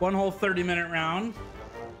 One whole 30-minute round.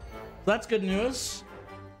 That's good news.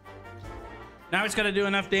 Now he's got to do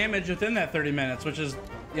enough damage within that 30 minutes, which is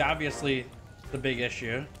obviously the big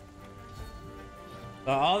issue.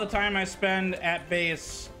 All the time I spend at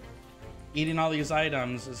base eating all these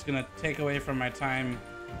items is gonna take away from my time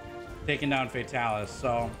taking down Fatalis.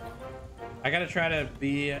 So I gotta try to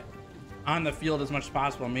be on the field as much as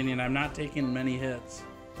possible, meaning I'm not taking many hits,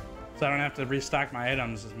 so I don't have to restock my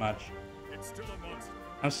items as much.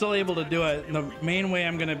 I'm still able to do it. The main way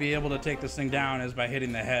I'm gonna be able to take this thing down is by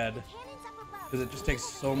hitting the head, because it just takes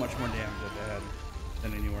so much more damage at the head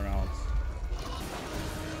than anywhere else.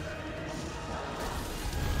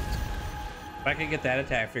 If I could get that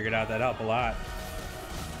attack figured out, that'd help a lot.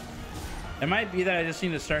 It might be that I just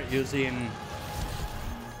need to start using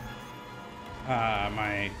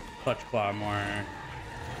my clutch claw more,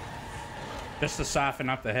 just to soften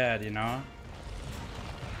up the head, you know?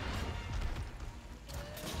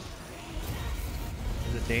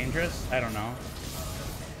 Is it dangerous? I don't know.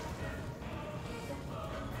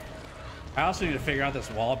 I also need to figure out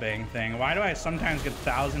this wall bang thing. Why do I sometimes get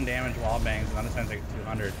 1,000 damage wall bangs and other times I get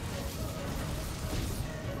 200?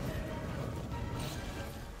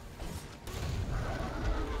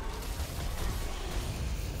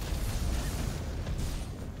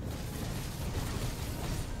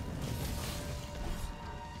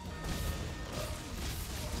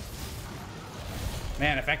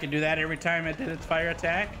 Man, if I could do that every time it did its fire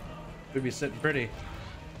attack, we'd be sitting pretty.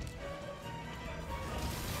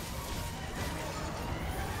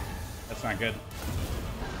 That's not good.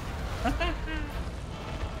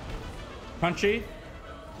 Punchy.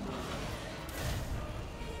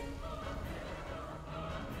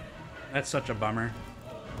 That's such a bummer.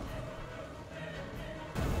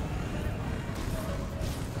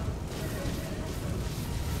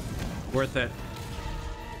 Worth it.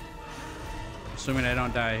 Assuming I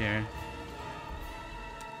don't die here.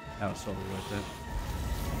 That was totally worth it.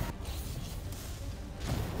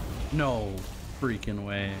 No freaking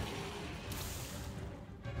way.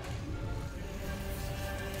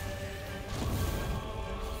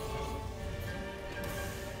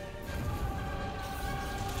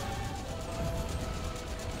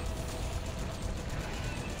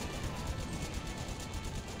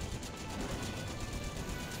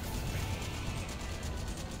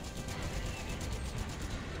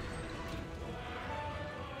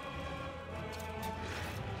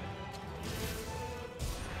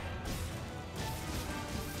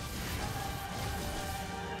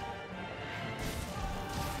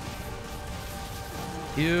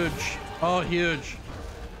 Huge. Oh, huge.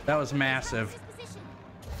 That was massive. Position.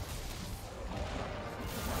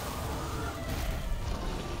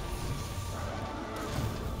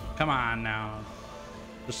 Come on now.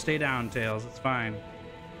 Just stay down, Tails. It's fine.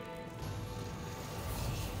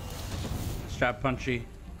 Strap Punchy.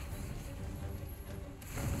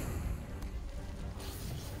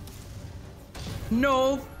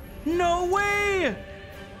 No. No way.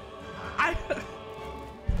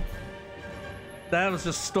 That was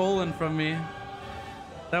just stolen from me.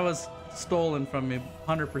 That was stolen from me,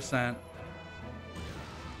 100%.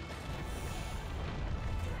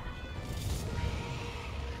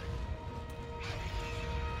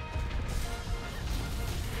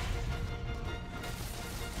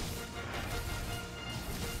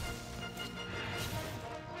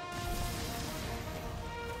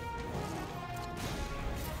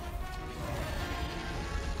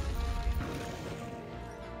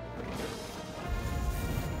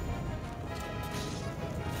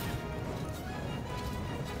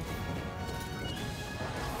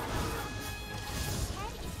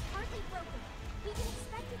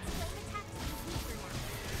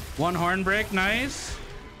 One horn break, nice.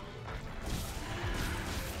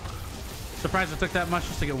 Surprised it took that much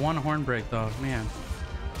just to get one horn break though, man.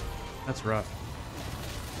 That's rough.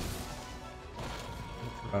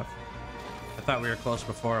 That's rough. I thought we were close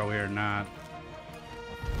before, we are not.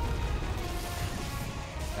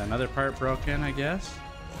 Another part broken, I guess.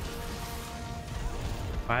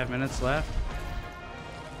 5 minutes left.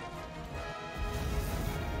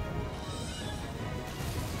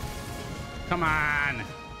 Come on.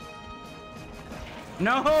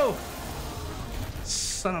 No!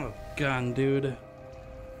 Son of a gun, dude.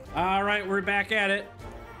 All right, we're back at it.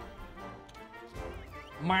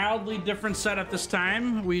 Mildly different setup this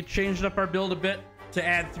time. We changed up our build a bit to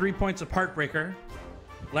add 3 points of part breaker.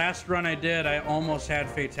 Last run I did, I almost had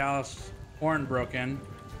Fatalis horn broken.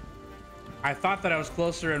 I thought that I was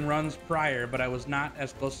closer in runs prior, but I was not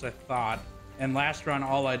as close as I thought. And last run,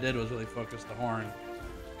 all I did was really focus the horn.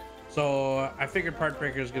 So I figured part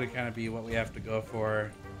breaker is going to kind of be what we have to go for.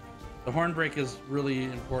 The horn break is really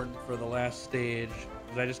important for the last stage,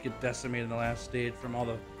 because I just get decimated in the last stage from all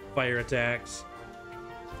the fire attacks.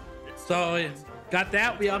 So got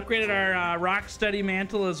that. We upgraded our rock steady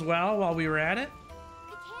mantle as well while we were at it.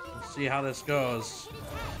 Let's see how this goes.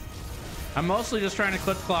 I'm mostly just trying to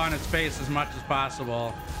clip claw in its face as much as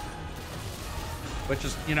possible, which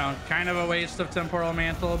is, you know, kind of a waste of temporal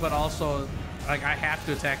mantle, but also like I have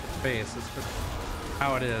to attack its face. It's just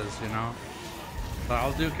how it is, you know. So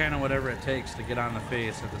I'll do kind of whatever it takes to get on the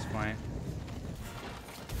face at this point.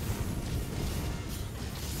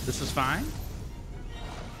 This is fine.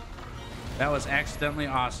 That was accidentally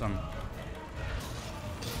awesome.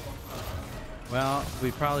 Well,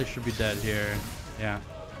 we probably should be dead here. Yeah.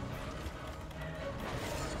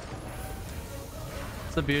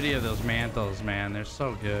 It's the beauty of those mantles, man. They're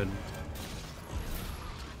so good.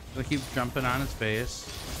 Gonna keep jumping on his face.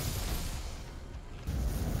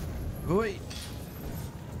 Ooh. Should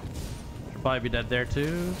probably be dead there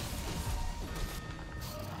too.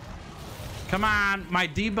 Come on, my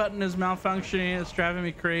D button is malfunctioning. It's driving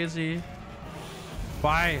me crazy.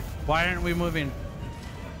 Why? Why aren't we moving?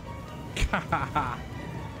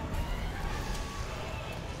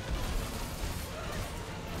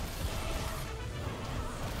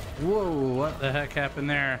 Whoa, what the heck happened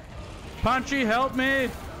there? Punchy, help me!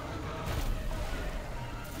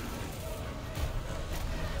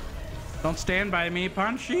 Don't stand by me,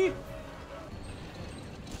 Punchy.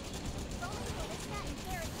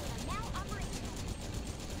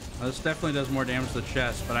 Well, this definitely does more damage to the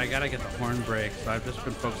chest, but I gotta get the horn break, so I've just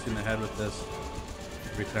been focusing the head with this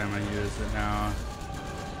every time I use it now.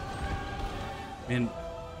 I mean,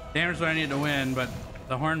 damage is what I need to win, but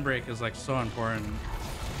the horn break is like so important.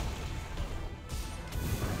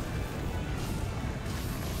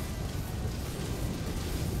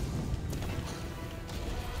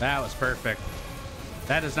 That was perfect.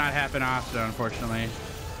 That does not happen often, unfortunately.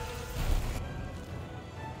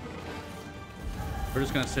 We're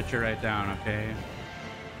just gonna sit you right down, okay?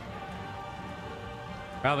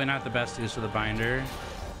 Probably not the best use of the binder,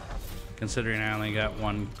 considering I only got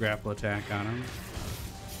one grapple attack on him.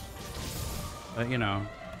 But you know,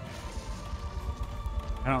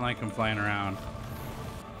 I don't like him flying around.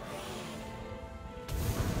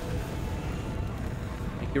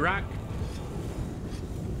 Thank you, Rock.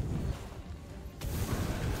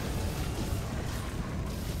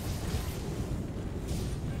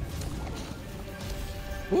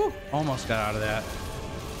 Woo! Almost got out of that.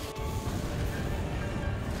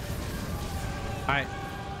 Hi.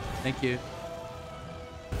 Thank you.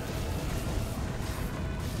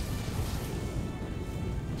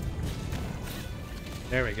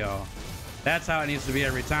 There we go. That's how it needs to be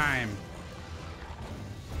every time.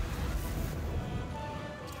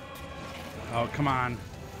 Oh, come on.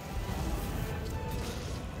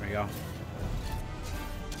 There we go.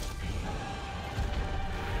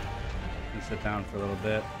 And sit down for a little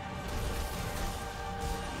bit.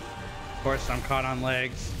 Of course, I'm caught on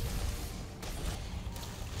legs.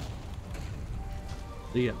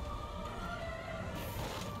 See ya.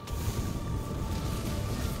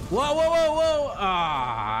 Whoa, whoa, whoa, whoa!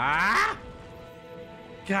 Ah!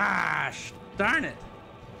 Gosh, darn it.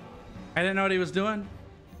 I didn't know what he was doing.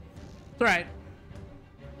 It's all right.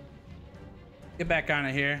 Get back on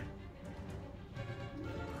it here.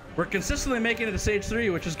 We're consistently making it to stage 3,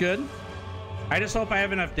 which is good. I just hope I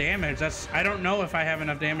have enough damage. I don't know if I have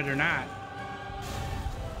enough damage or not.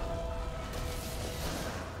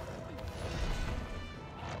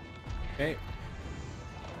 Okay.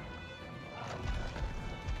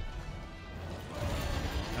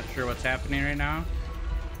 Not sure what's happening right now.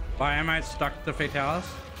 Why am I stuck to Fatalis?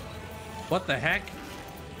 What the heck?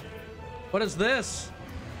 What is this?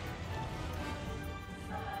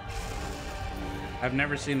 I've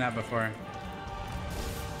never seen that before.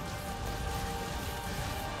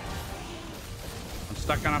 I'm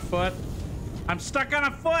stuck on a foot. I'm stuck on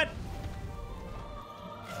a foot!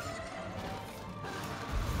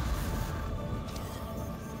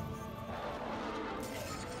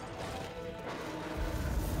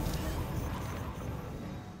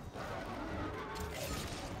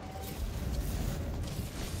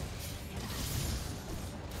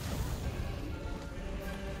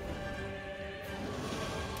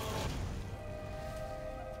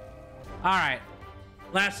 All right,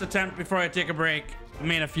 last attempt before I take a break. I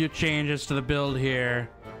made a few changes to the build here.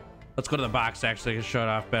 Let's go to the box actually to show it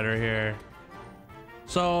off better here.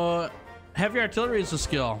 So heavy artillery is a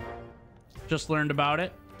skill. Just learned about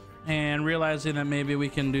it and realizing that maybe we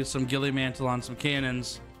can do some ghillie mantle on some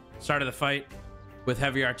cannons. Started the fight with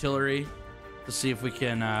heavy artillery to see if we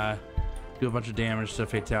can do a bunch of damage to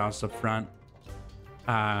Fatalis up front.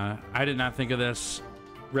 I did not think of this.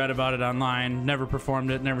 Read about it online, never performed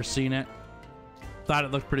it, never seen it. Thought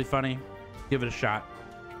it looked pretty funny. Give it a shot.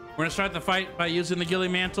 We're gonna start the fight by using the ghillie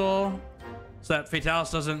mantle so that Fatalis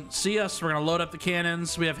doesn't see us. We're gonna load up the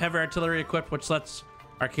cannons. We have heavy artillery equipped, which lets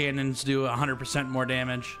our cannons do 100% more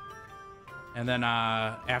damage. And then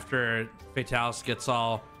after Fatalis gets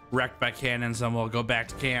all wrecked by cannons, then we'll go back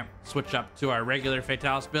to camp, switch up to our regular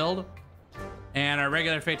Fatalis build. And our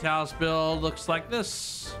regular Fatalis build looks like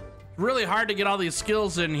this. Really hard to get all these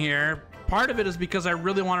skills in here. Part of it is because I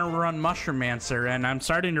really want to run Mushromancer, and I'm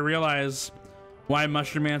starting to realize why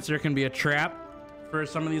Mushromancer can be a trap for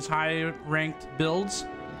some of these high ranked builds,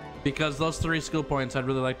 because those 3 skill points, I'd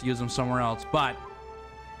really like to use them somewhere else. But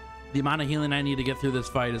the amount of healing I need to get through this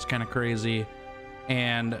fight is kind of crazy,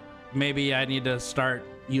 and maybe I need to start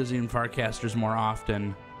using Farcasters more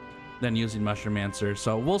often than using Mushromancer.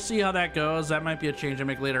 So we'll see how that goes. That might be a change I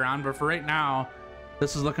make later on, but for right now,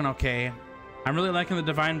 this is looking okay. I'm really liking the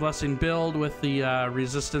Divine Blessing build with the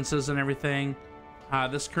resistances and everything.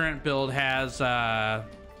 This current build has,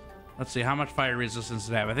 let's see, how much fire resistance does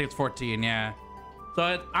it have? I think it's 14, yeah.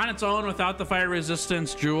 So on its own, without the fire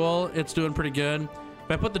resistance jewel, it's doing pretty good. If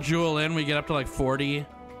I put the jewel in, we get up to like 40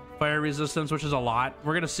 fire resistance, which is a lot.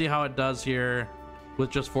 We're gonna see how it does here with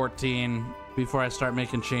just 14 before I start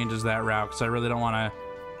making changes that route, because I really don't want to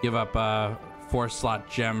give up 4-slot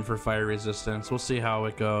gem for fire resistance. We'll see how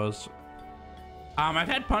it goes. I've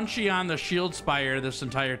had Punchy on the shield spire this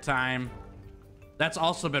entire time. That's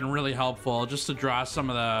also been really helpful, just to draw some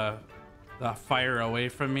of the fire away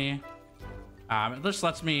from me. It just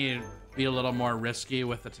lets me be a little more risky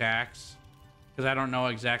with attacks, because I don't know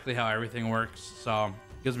exactly how everything works, so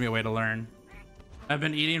it gives me a way to learn. I've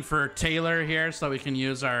been eating for Taylor here so we can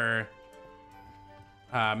use our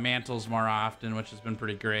mantles more often, which has been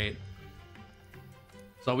pretty great.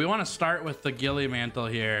 So we want to start with the ghillie mantle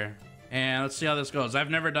here, and let's see how this goes.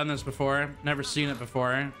 I've never done this before, never seen it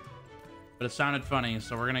before, but it sounded funny,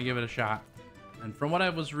 so we're gonna give it a shot. And from what I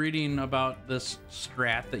was reading about this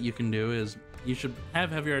strat that you can do is you should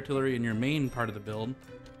have heavy artillery in your main part of the build,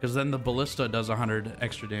 because then the ballista does 100%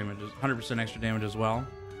 extra damage as well,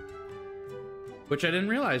 which I didn't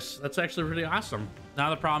realize. That's actually really awesome. Now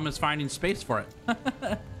the problem is finding space for it.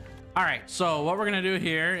 All right, so what we're gonna do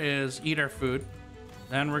here is eat our food.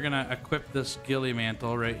 Then we're gonna equip this ghillie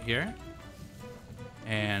mantle right here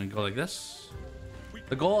and go like this.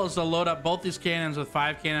 The goal is to load up both these cannons with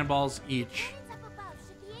 5 cannonballs each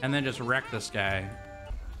and then just wreck this guy.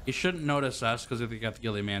 He shouldn't notice us because we got the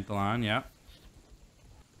ghillie mantle on. Yep.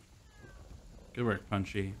 Good work,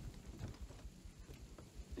 Punchy.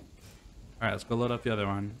 All right, let's go load up the other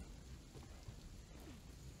one.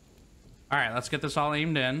 All right, let's get this all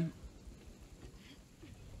aimed in.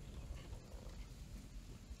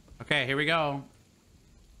 Okay, here we go.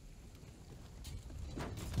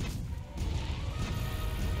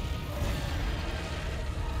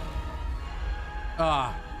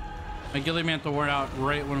 Ah, my ghillie mantle wore out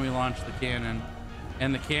right when we launched the cannon.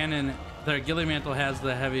 And the cannon, the ghillie mantle has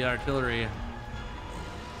the heavy artillery.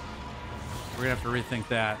 We're gonna have to rethink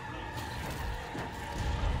that.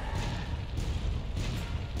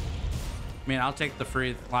 I mean, I'll take the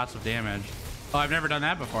free lots of damage. Oh, I've never done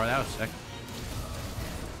that before. That was sick.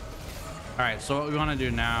 All right, so what we want to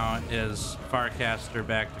do now is Farcaster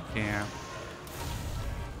back to camp.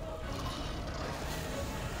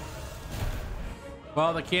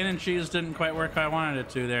 Well, the cannon cheese didn't quite work how I wanted it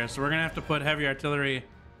to there, so we're gonna have to put heavy artillery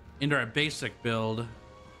into our basic build,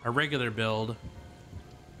 our regular build,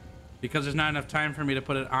 because there's not enough time for me to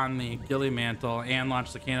put it on the ghillie mantle and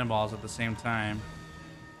launch the cannonballs at the same time.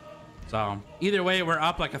 So either way, we're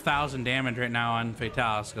up like 1,000 damage right now on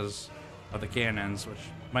Fatalis because of the cannons, which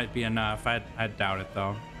might be enough. I doubt it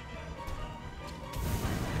though.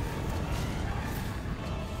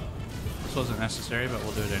 This wasn't necessary, but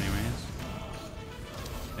we'll do it anyways.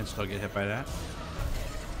 And still get hit by that.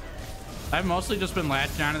 I've mostly just been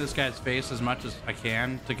latching onto this guy's face as much as I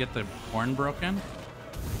can to get the horn broken.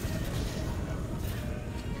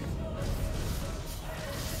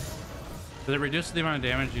 But it reduces the amount of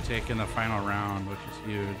damage you take in the final round, which is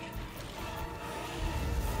huge.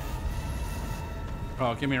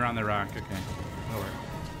 Oh, give me around the rock. Okay, that'll work.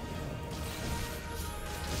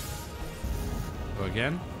 Go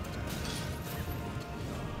again.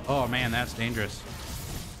 Oh man, that's dangerous.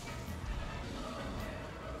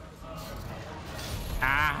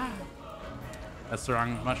 Ah! That's the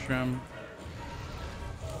wrong mushroom.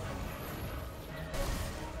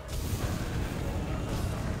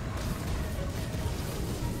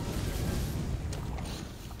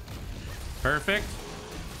 Perfect.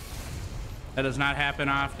 That does not happen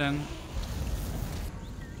often.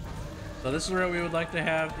 So this is where we would like to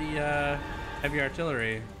have the heavy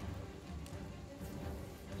artillery.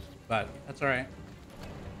 But that's all right.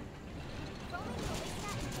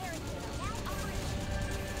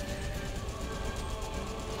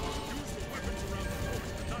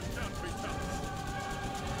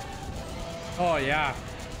 Oh yeah.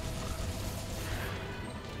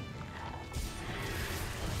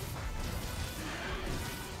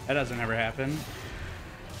 That doesn't ever happen.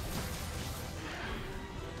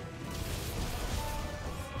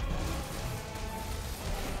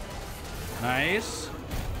 Nice.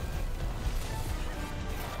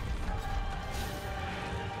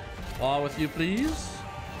 Wall with you, please.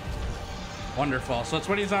 Wonderful. So it's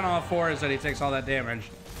when he's on all fours that he takes all that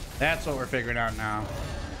damage. That's what we're figuring out now.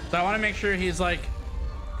 So I want to make sure he's like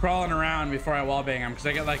crawling around before I wall bang him, because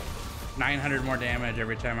I get like 900 more damage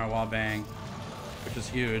every time I wall bang, which is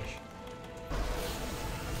huge.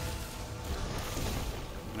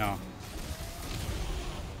 No.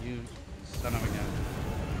 You son of a gun.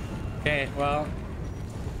 Okay, well,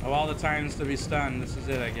 of all the times to be stunned, this is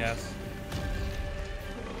it, I guess.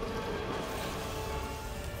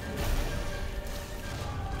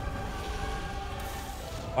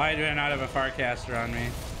 Why do I not have a Farcaster on me?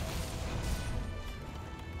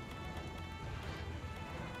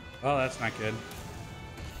 Well, that's not good.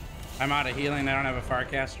 I'm out of healing. I don't have a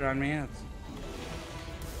Farcaster on me. Can't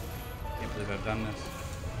believe I've done this.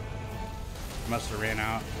 Must have ran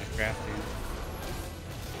out of crafting.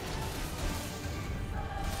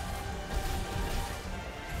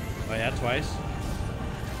 Oh yeah, twice.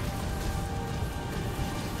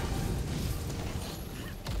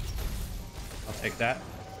 I'll take that.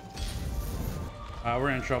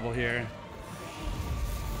 We're in trouble here.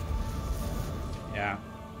 Yeah.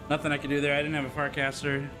 Nothing I could do there. I didn't have a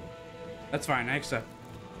Farcaster. That's fine. I accept.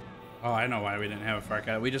 Oh, I know why we didn't have a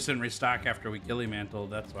Farcaster. We just didn't restock after we ghillie mantled.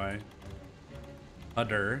 That's why.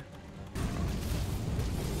 Udder.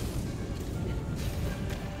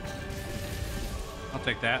 I'll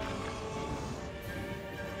take that.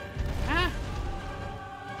 Ah.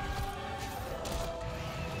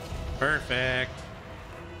 Perfect.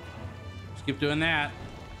 Just keep doing that.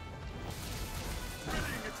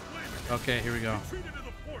 Okay, here we go.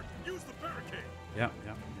 Yep.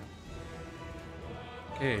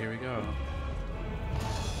 Okay, here we go.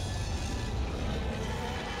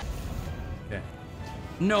 Okay.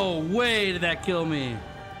 No way did that kill me.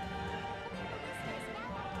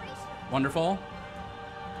 Wonderful.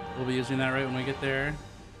 We'll be using that right when we get there.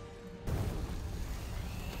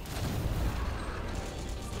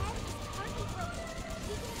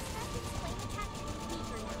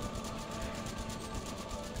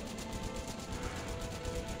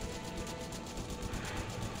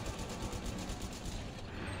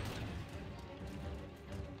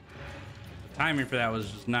 Timing for that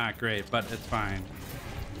was just not great, but it's fine.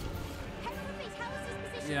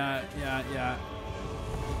 Yeah, yeah, yeah.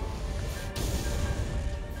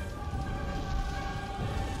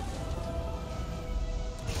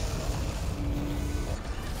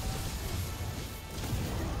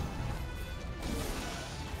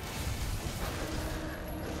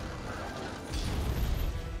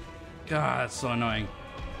 God, that's so annoying.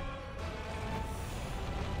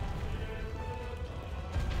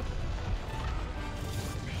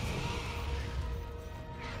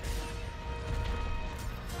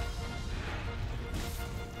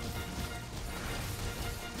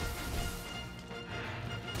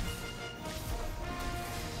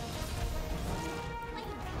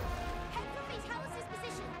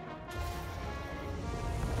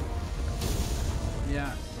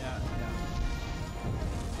 Yeah, yeah, yeah.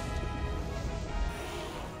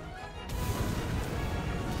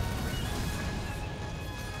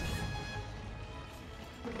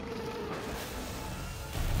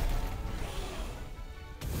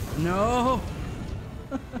 No.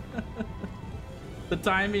 The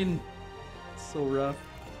timing is so rough.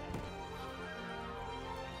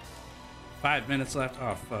 5 minutes left.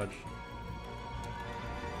 Oh, fudge.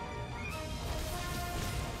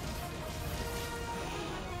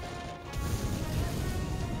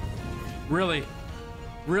 Really?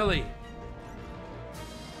 Really?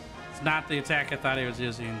 It's not the attack I thought he was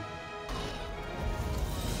using.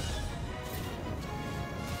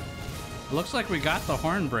 Looks like we got the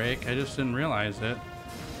horn break. I just didn't realize it.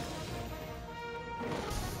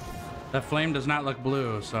 That flame does not look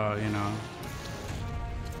blue, so, you know.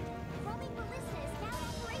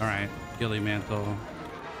 All right, Gilly Mantle.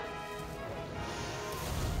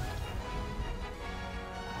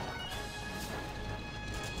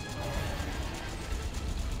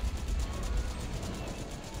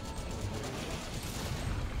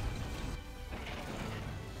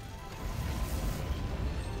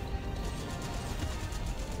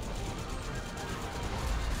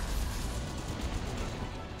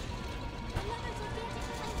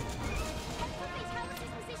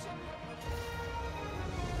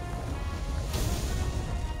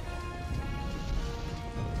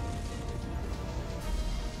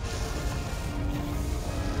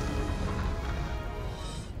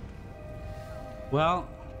 Well,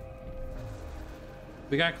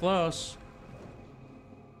 we got close.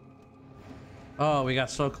 Oh, we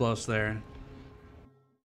got so close there.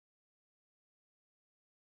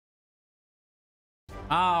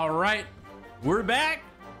 All right, we're back.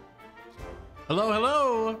 Hello,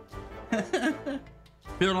 hello.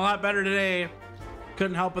 Feeling a lot better today.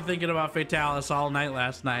 Couldn't help but thinking about Fatalis all night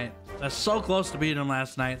last night. I was so close to beating him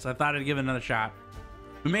last night, so I thought I'd give it another shot.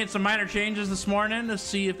 We made some minor changes this morning to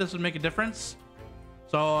see if this would make a difference.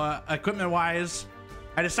 So equipment wise,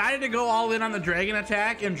 I decided to go all in on the dragon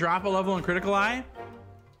attack and drop a level in critical eye,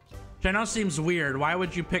 which I know seems weird. Why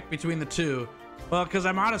would you pick between the two? Well, because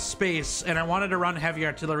I'm out of space and I wanted to run heavy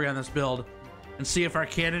artillery on this build and see if our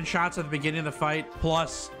cannon shots at the beginning of the fight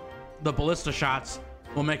plus the ballista shots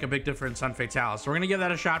will make a big difference on Fatalis. So we're gonna give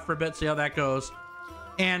that a shot for a bit, see how that goes.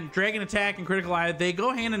 And dragon attack and critical eye, they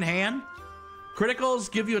go hand in hand. Criticals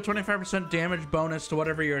give you a 25% damage bonus to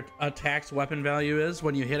whatever your attack's weapon value is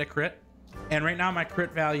when you hit a crit. And right now my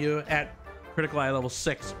crit value at critical eye level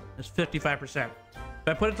 6 is 55%. If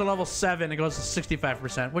I put it to level 7, it goes to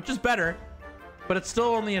 65%, which is better, but it's still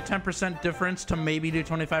only a 10% difference to maybe do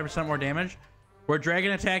 25% more damage. Where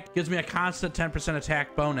dragon attack gives me a constant 10%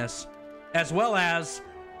 attack bonus, as well as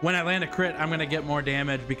when I land a crit, I'm gonna get more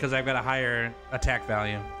damage because I've got a higher attack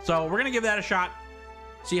value. So we're gonna give that a shot,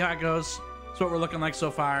 see how it goes. That's what we're looking like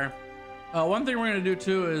so far. One thing we're gonna do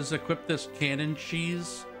too is equip this cannon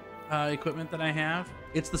cheese equipment that I have.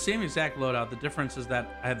 It's the same exact loadout. The difference is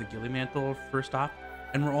that I have the Gilly Mantle first off,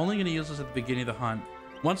 and we're only gonna use this at the beginning of the hunt.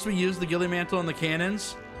 Once we use the Gilly Mantle and the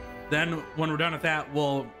cannons, then when we're done with that,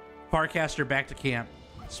 we'll Farcaster back to camp,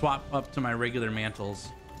 swap up to my regular mantles,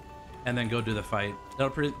 and then go do the fight.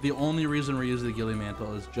 The only reason we're using the Gilly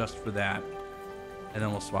Mantle is just for that, and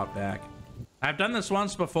then we'll swap back. I've done this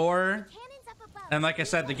once before, and like I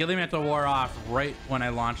said, the Gilly Mantle wore off right when I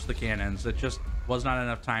launched the cannons. It just was not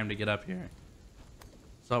enough time to get up here.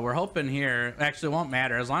 So we're hoping here, actually it won't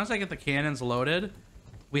matter. As long as I get the cannons loaded,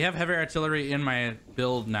 we have heavy artillery in my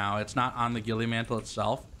build now. It's not on the Gilly Mantle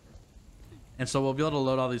itself. And so we'll be able to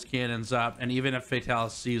load all these cannons up, and even if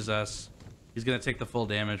Fatalis sees us, he's gonna take the full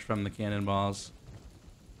damage from the cannonballs.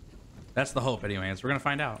 That's the hope anyways. We're gonna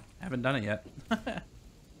find out. Haven't done it yet.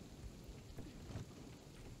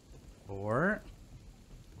 4.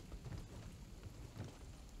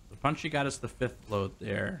 The punchy got us the 5th load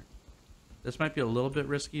there. This might be a little bit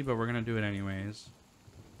risky, but we're gonna do it anyways.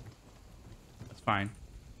 That's fine.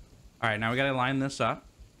 All right, now we gotta line this up.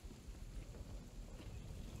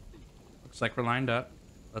 Looks like we're lined up.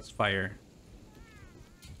 Let's fire.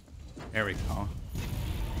 There we go.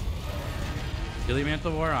 Ghillie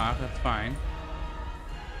mantle wore off. That's fine.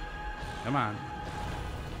 Come on.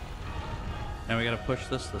 Now we gotta push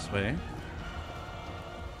this way.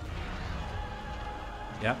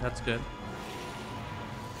 Yep, that's good.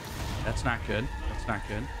 That's not good. That's not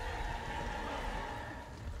good.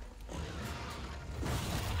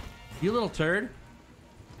 You little turd.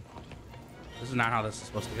 This is not how this is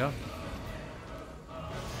supposed to go.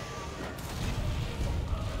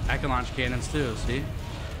 I can launch cannons too, see?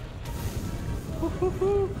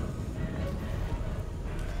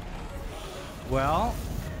 Well,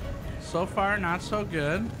 so far not so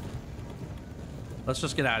good. Let's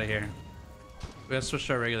just get out of here. We gotta switch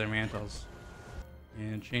to our regular mantles.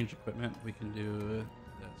 And change equipment. We can do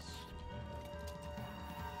this.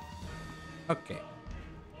 Okay.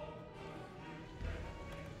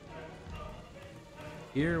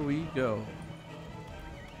 Here we go.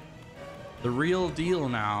 The real deal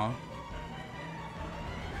now.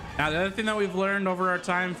 Now, the other thing that we've learned over our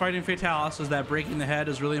time fighting Fatalis is that breaking the head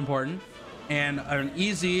is really important. And an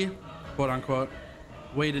easy, quote unquote,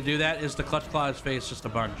 way to do that is to clutch claw his face just a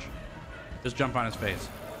bunch. Just jump on his face.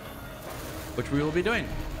 Which we will be doing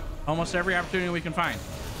almost every opportunity we can find.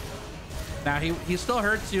 Now, he still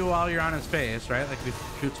hurts you while you're on his face, right? Like if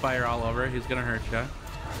he shoots fire all over, he's gonna hurt you.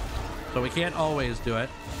 So we can't always do it,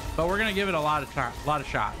 but we're gonna give it a lot of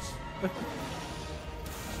shots. I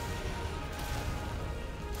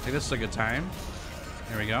think this is a good time.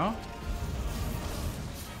 Here we go.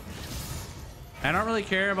 I don't really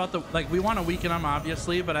care about the, like, we want to weaken them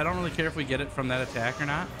obviously, but I don't really care if we get it from that attack or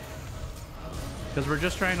not, because we're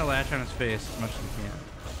just trying to latch on his face as much as we can.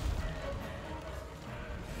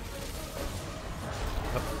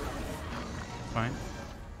 Oh. Fine.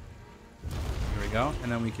 Here we go,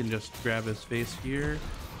 and then we can just grab his face here.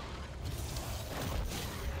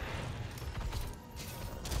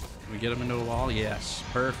 Can we get him into a wall? Yes,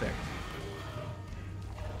 perfect.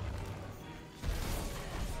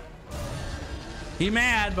 He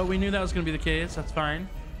mad, but we knew that was going to be the case. That's fine.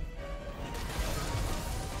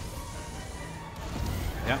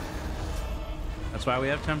 Yep. That's why we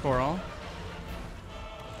have temporal.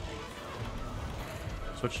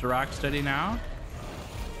 Switch to Rocksteady now.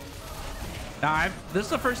 Now, this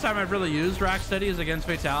is the first time I've really used Rocksteady is against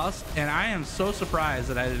Fatalis, and I am so surprised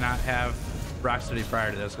that I did not have Rocksteady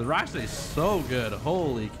prior to this, because Rocksteady is so good.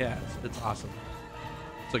 Holy cats. It's awesome.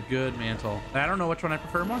 It's a good mantle. I don't know which one I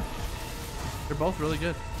prefer more. They're both really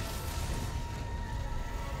good.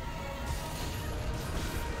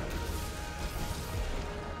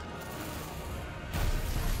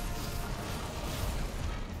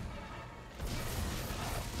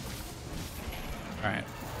 All right.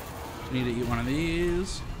 Need to eat one of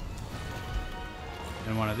these.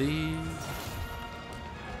 And one of these.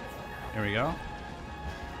 There we go.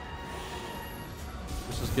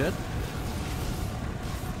 This is good.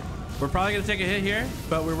 We're probably going to take a hit here,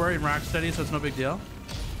 but we're wearing Rocksteady, so it's no big deal.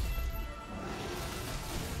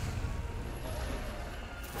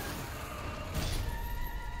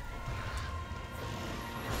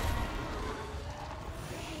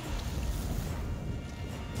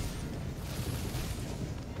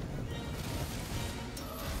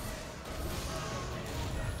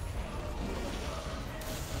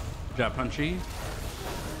 Good job, Punchy.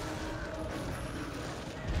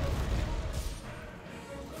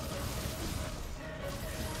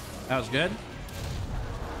 That was good.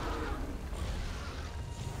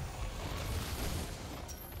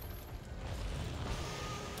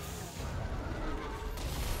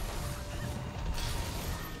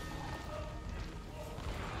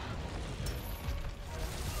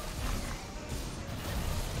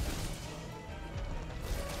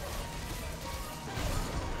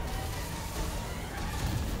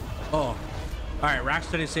 Oh, all right.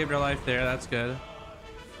 Rocksteady saved our life there. That's good.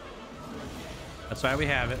 That's why we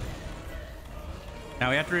have it. Now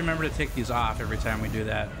we have to remember to take these off every time we do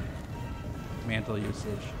that mantle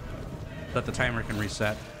usage, so that the timer can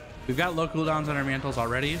reset. We've got low cooldowns on our mantles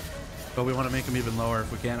already, but we want to make them even lower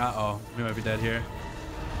if we can. Uh-oh, we might be dead here.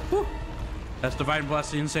 Whew. That's Divine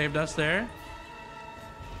Blessing saved us there.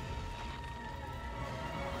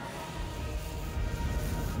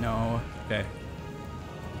 No, okay.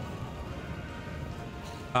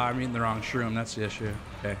 I'm eating the wrong shroom, that's the issue.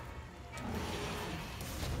 Okay.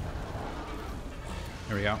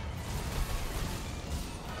 Here we go.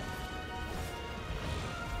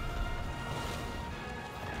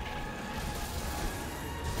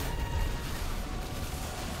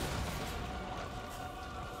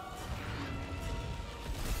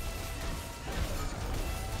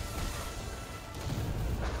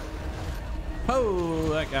 Oh,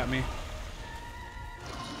 that got me.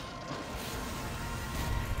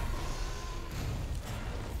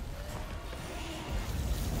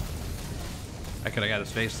 I could have got his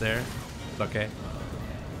face there. It's okay.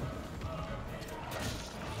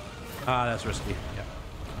 Ah, that's risky. Yeah.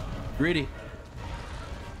 Greedy.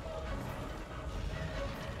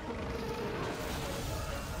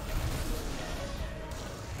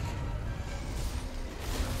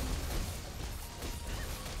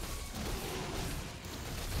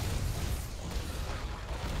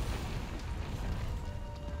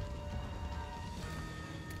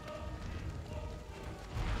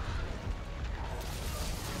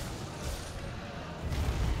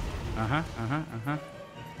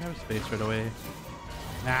 Have space right away.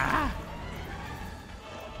 Ah!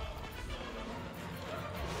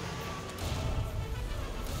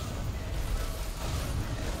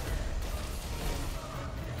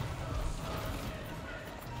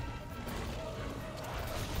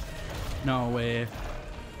 No way.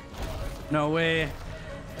 No way.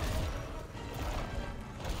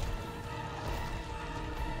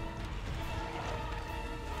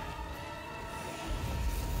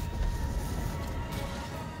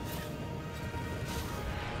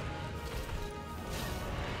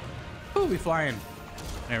 Ooh, we flying.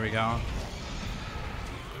 There we go.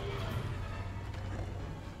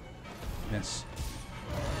 Miss.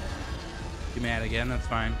 Get mad again, that's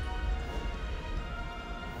fine.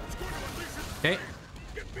 Okay.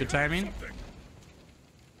 Good timing.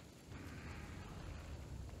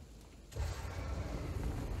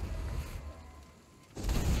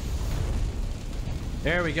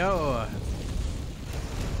 There we go. All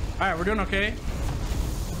right, we're doing okay.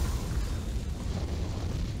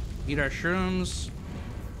 Eat our shrooms.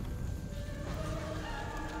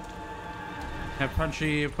 Have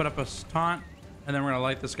Punchy put up a taunt, and then we're gonna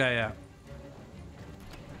light this guy up.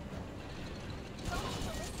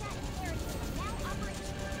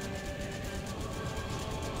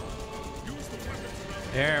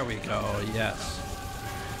 There we go, yes.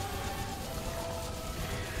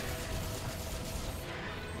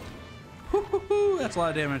 Woo-hoo-hoo, that's a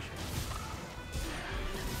lot of damage.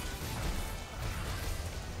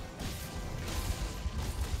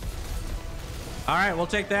 All right, we'll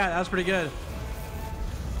take that. That was pretty good.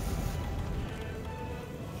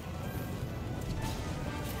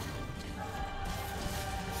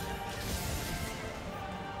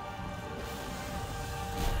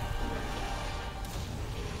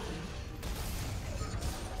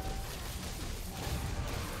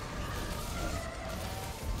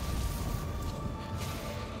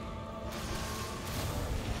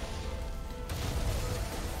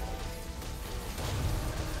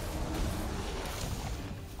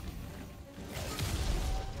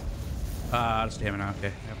 Stamina,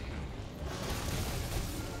 okay. Yep.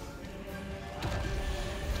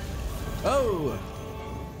 Oh!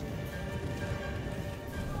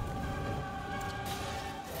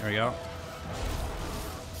 There we go.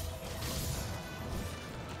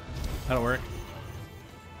 That'll work.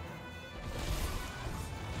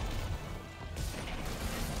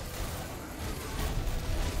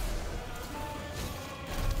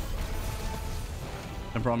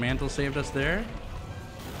 Temporal Mantle saved us there.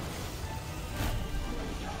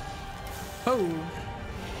 Oh!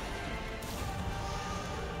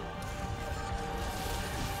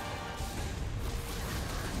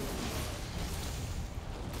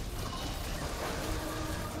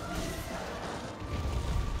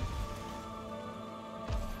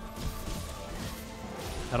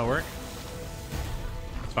 That'll work.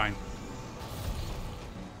 It's fine.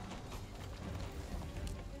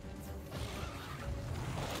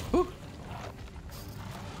 Whew.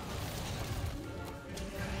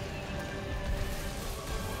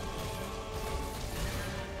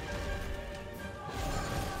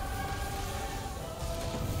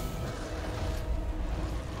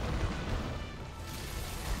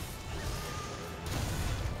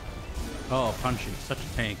 Oh, Punchy, such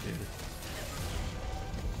a tank, dude.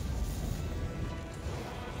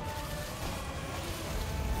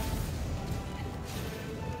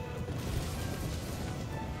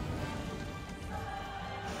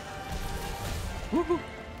 Woohoo!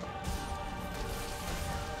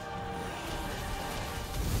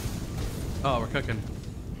 Oh, we're cooking.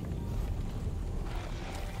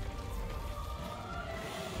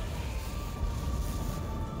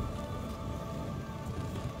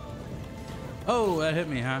 Oh, that hit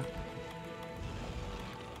me, huh?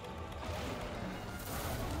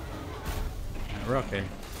 Right, we're okay.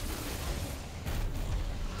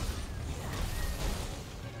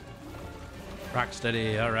 Rock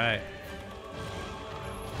steady, all right.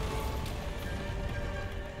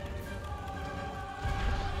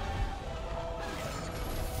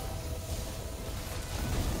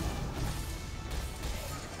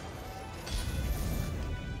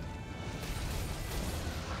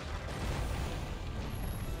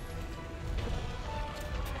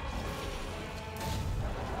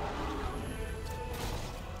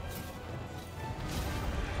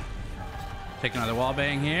 Take another wall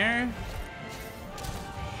bang here.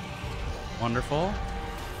 Wonderful.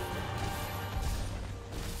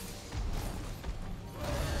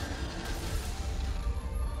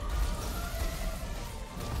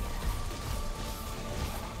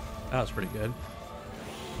 That was pretty good.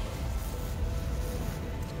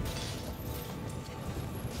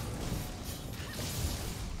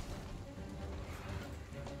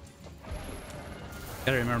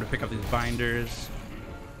 Gotta remember to pick up these binders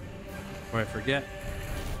before I forget.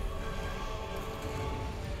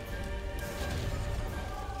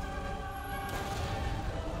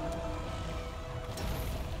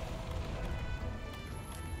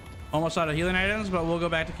 Almost out of healing items, but we'll go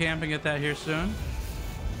back to camp and get that here soon.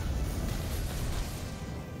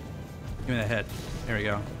 Give me that head. There we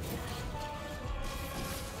go.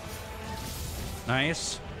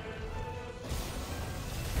 Nice.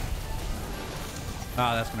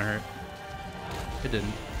 Ah, that's gonna hurt. It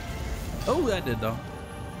didn't. Oh, that did though.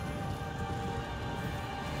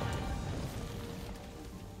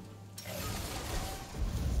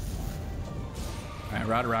 All right,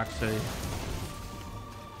 Rod Rock City.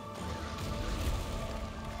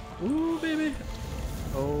 Ooh, baby.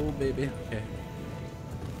 Oh, baby. Okay.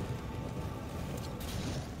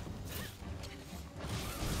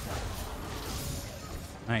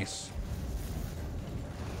 Nice.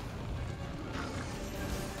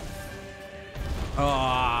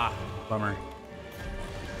 Oh, bummer.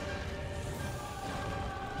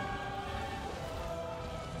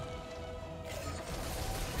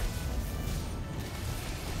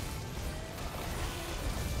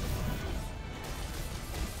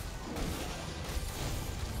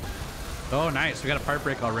 Oh, nice. We got a part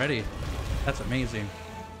break already. That's amazing.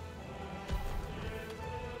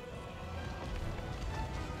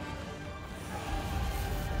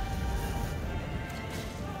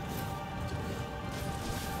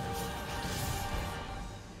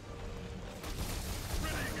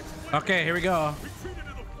 Okay, here we go. Retreat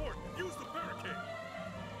into the fort. Use the barricade.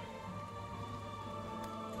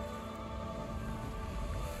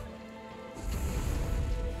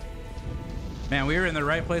 Man, we were in the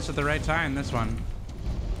right place at the right time, this one.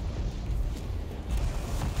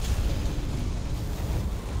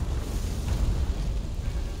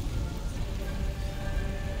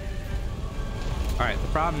 All right, the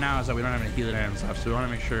problem now is that we don't have any healing items left, so we want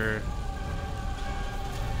to make sure.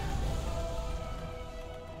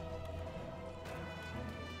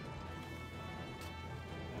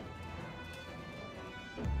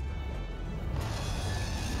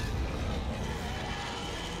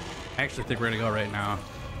 I actually think we're gonna go right now.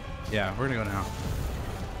 Yeah, we're gonna go now.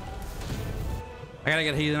 I gotta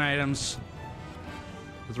get healing items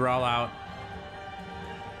because we're all out.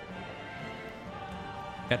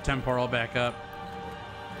 Got temporal back up.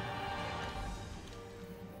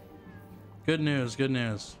 Good news, good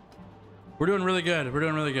news. We're doing really good. We're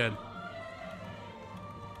doing really good.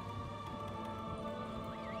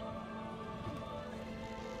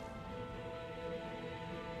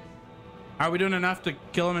 Are we doing enough to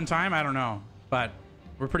kill him in time? I don't know, but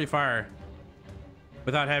we're pretty far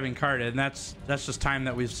without having carded, and that's just time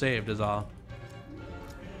that we've saved is all.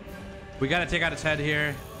 We got to take out his head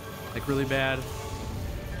here, like really bad.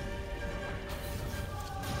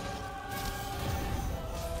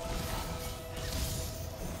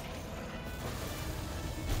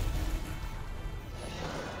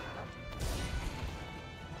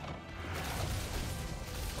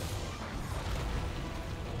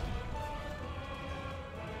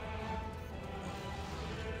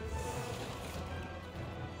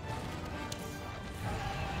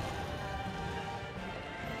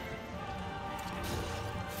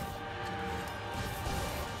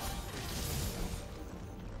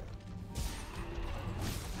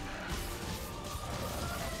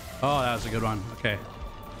 Oh, that was a good one. Okay.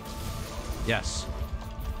 Yes.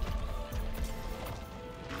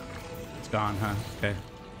 It's gone, huh? Okay.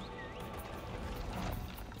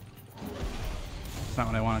 That's not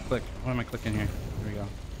what I want to click. What am I clicking here? Here we go.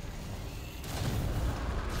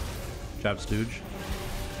 Good job, Stooge.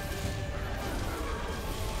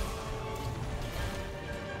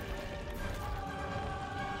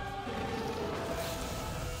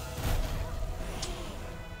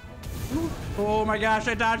 Oh my gosh,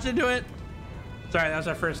 I dodged into it. Sorry, that was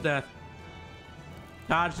our first death.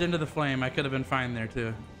 Dodged into the flame. I could have been fine there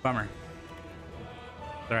too. Bummer.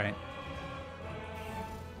 It's all right.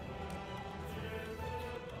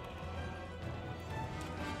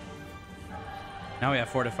 Now we have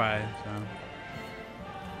fortify, so.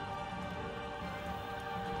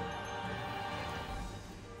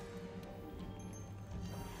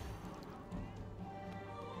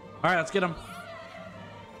 All right, let's get him.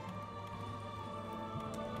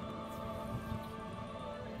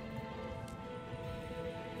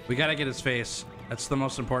 We gotta get his face. That's the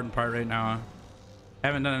most important part right now.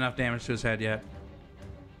 Haven't done enough damage to his head yet.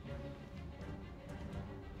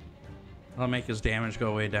 I'll make his damage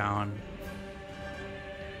go way down.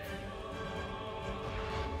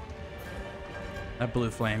 That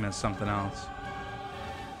blue flame is something else.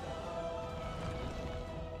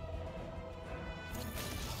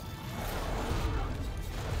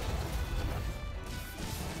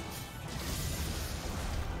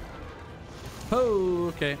 Oh,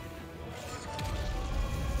 okay.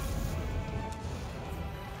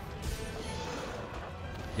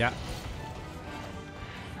 Yeah.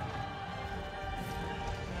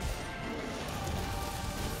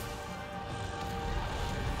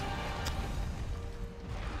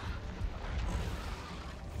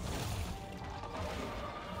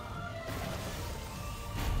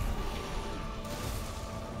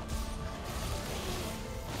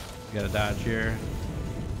 We gotta dodge here.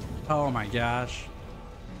 Oh my gosh.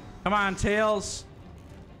 Come on, Tails.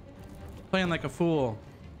 Playing like a fool.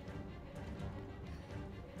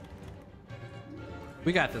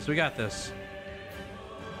 We got this. We got this.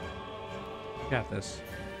 We got this.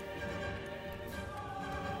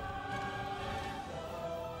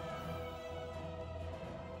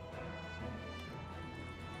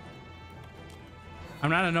 I'm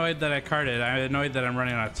not annoyed that I carded. I'm annoyed that I'm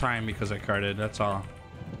running out of time because I carded. That's all.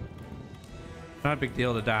 Not a big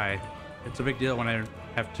deal to die. It's a big deal when I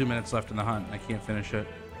have 2 minutes left in the hunt and I can't finish it.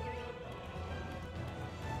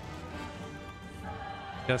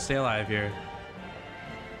 Gotta stay alive here.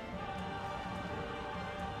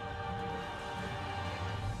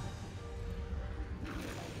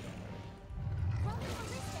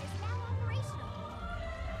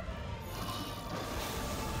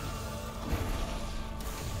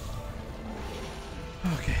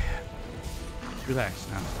 Okay. Relax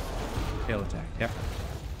now. Tail attack. Yep.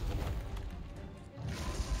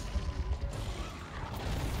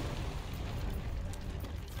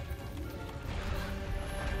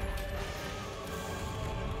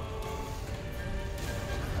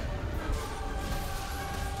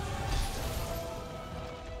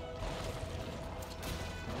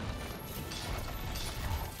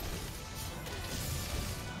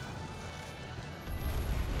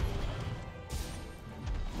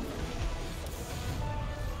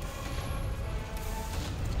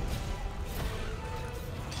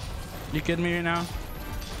 You kidding me right now?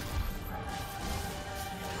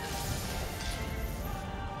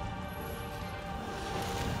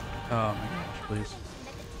 Oh my gosh, please.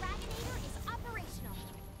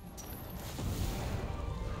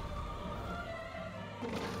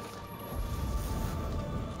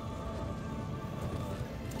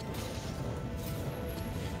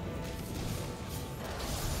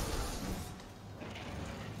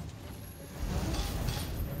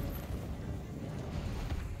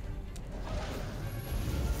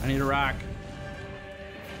 I need a rock.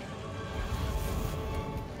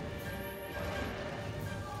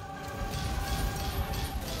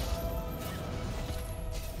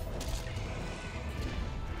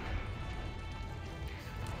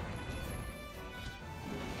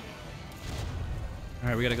 All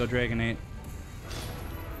right, we gotta go Dragonate.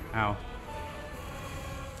 Ow.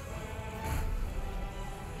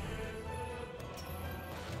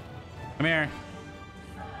 Come here.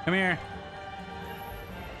 Come here.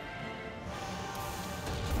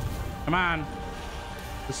 Come on.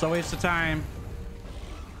 This is a waste of time.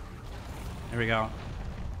 There we go.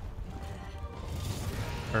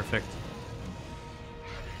 Perfect.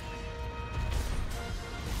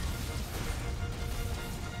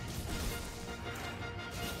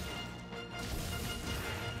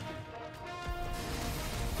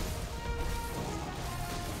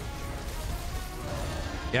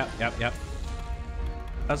 Yep.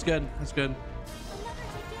 That's good. That's good.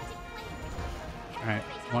 All right,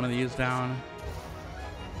 one of these down.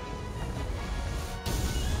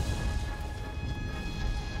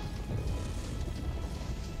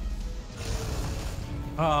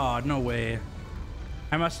 Oh, no way.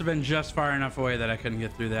 I must have been just far enough away that I couldn't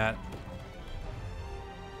get through that.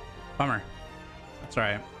 Bummer. That's all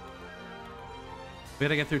right. We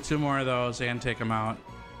gotta get through 2 more of those and take them out.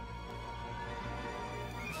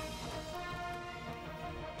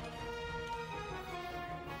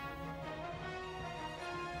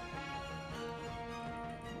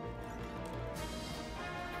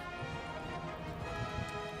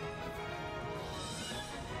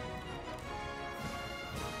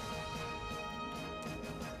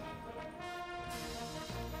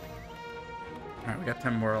 All right, we got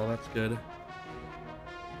 10 whirl. That's good.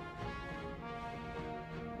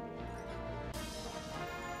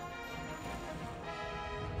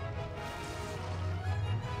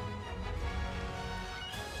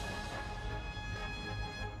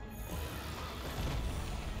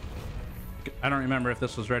 I don't remember if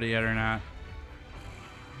this was ready yet or not.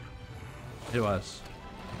 It was.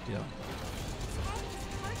 Good deal.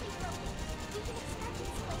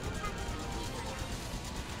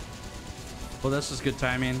 Well, this is good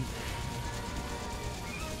timing.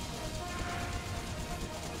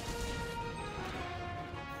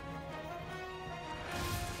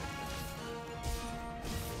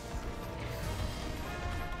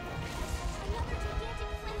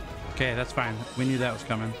 Okay, that's fine. We knew that was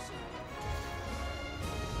coming.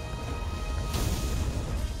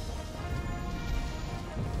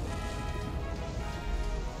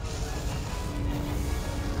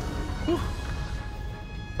 Whew.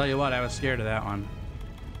 Tell you what, I was scared of that one.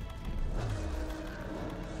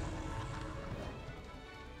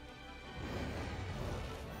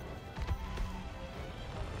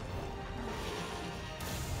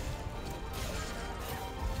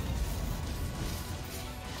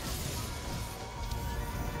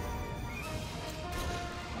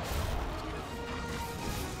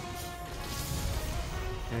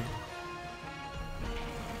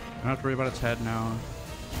 I don't have to worry about its head now.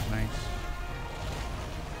 Nice.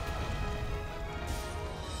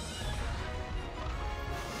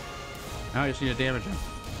 Now I just need to damage him.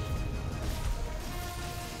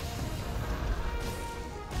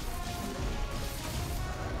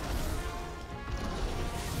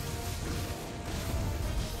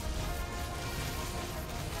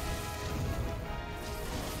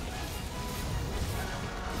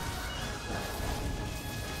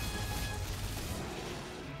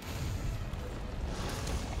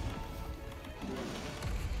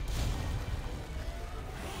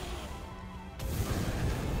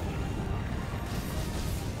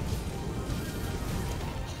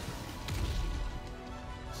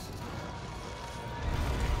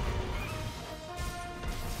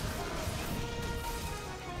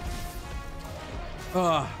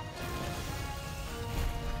 Ugh.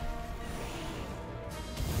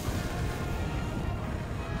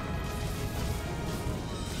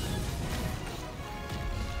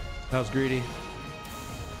 That was greedy.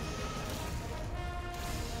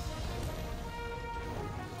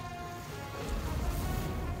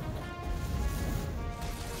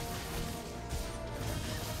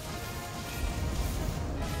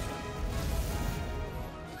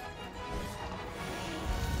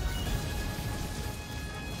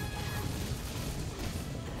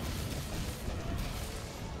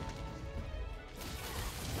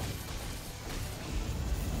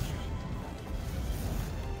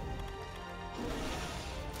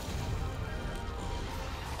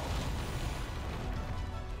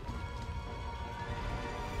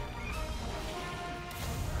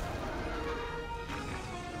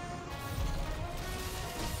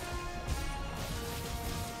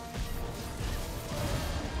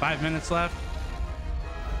 Five minutes left.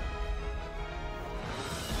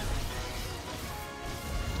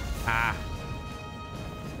 Ah.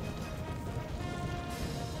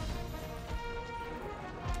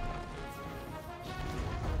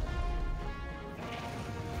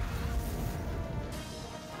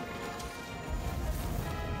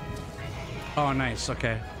 Oh, nice.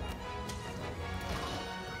 Okay.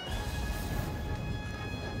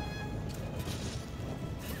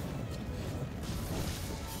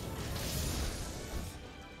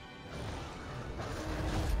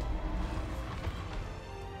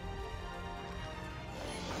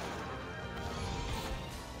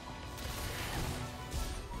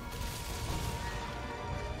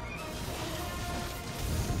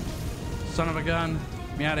 Son of a gun.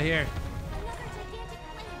 Get me out of here.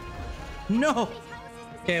 No.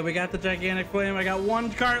 Okay, we got the gigantic flame. I got one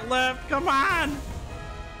cart left. Come on.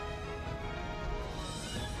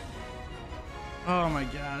 Oh my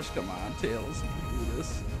gosh. Come on, Tails. You can do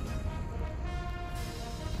this.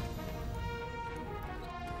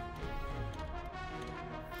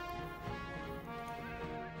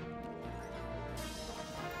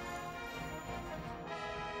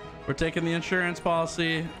 We're taking the insurance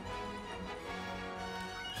policy.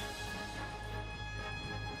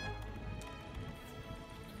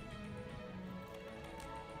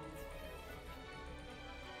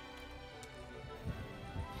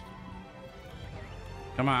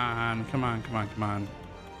 Come on, come on, come on, come on.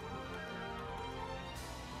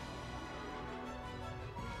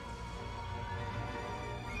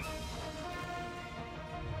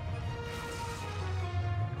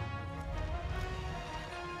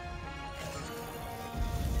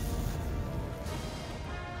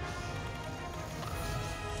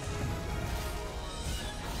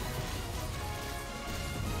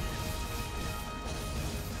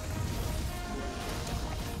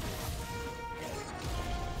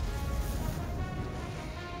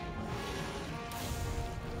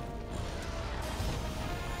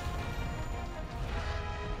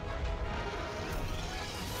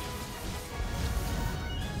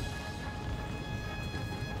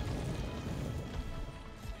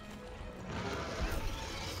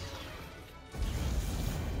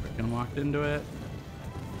 Fucking walked into it.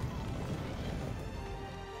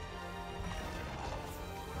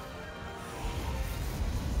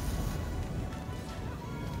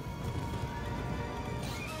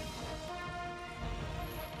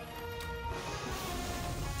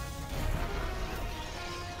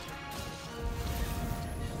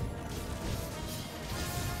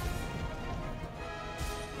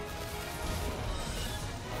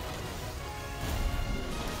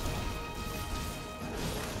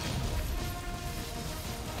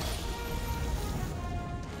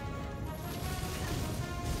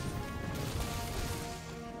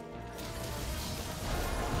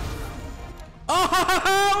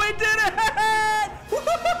 Oh, we did it!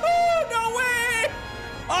 Woo-hoo-hoo! No way!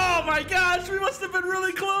 Oh my gosh, we must have been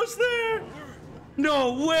really close there.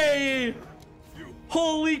 No way!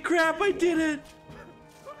 Holy crap, I did it!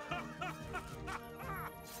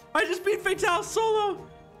 I just beat Fatalis solo!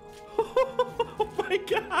 Oh my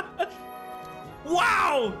gosh!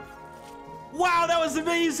 Wow! Wow, that was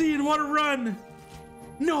amazing! What a run!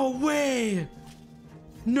 No way!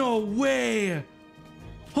 No way!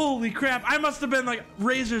 Holy crap, I must have been like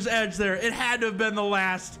razor's edge there. It had to have been the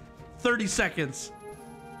last 30 seconds.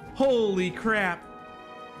 Holy crap.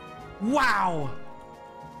 Wow.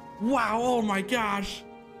 Wow, oh my gosh.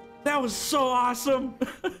 That was so awesome.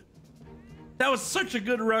 That was such a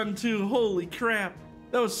good run too. Holy crap.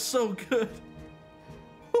 That was so good.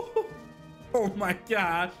 Oh my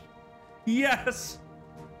gosh. Yes.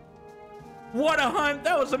 What a hunt.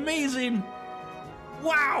 That was amazing.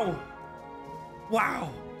 Wow. Wow.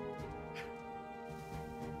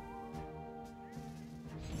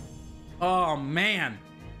 Oh man.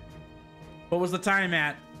 What was the time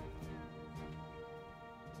at?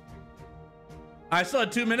 I still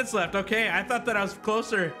had 2 minutes left. Okay, I thought that I was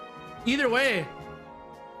closer. Either way.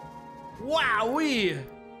 Wowee.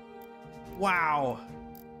 Wow.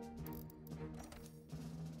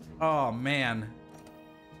 Oh man.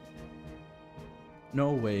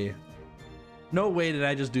 No way. No way did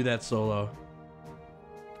I just do that solo.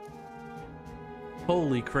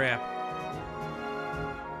 Holy crap.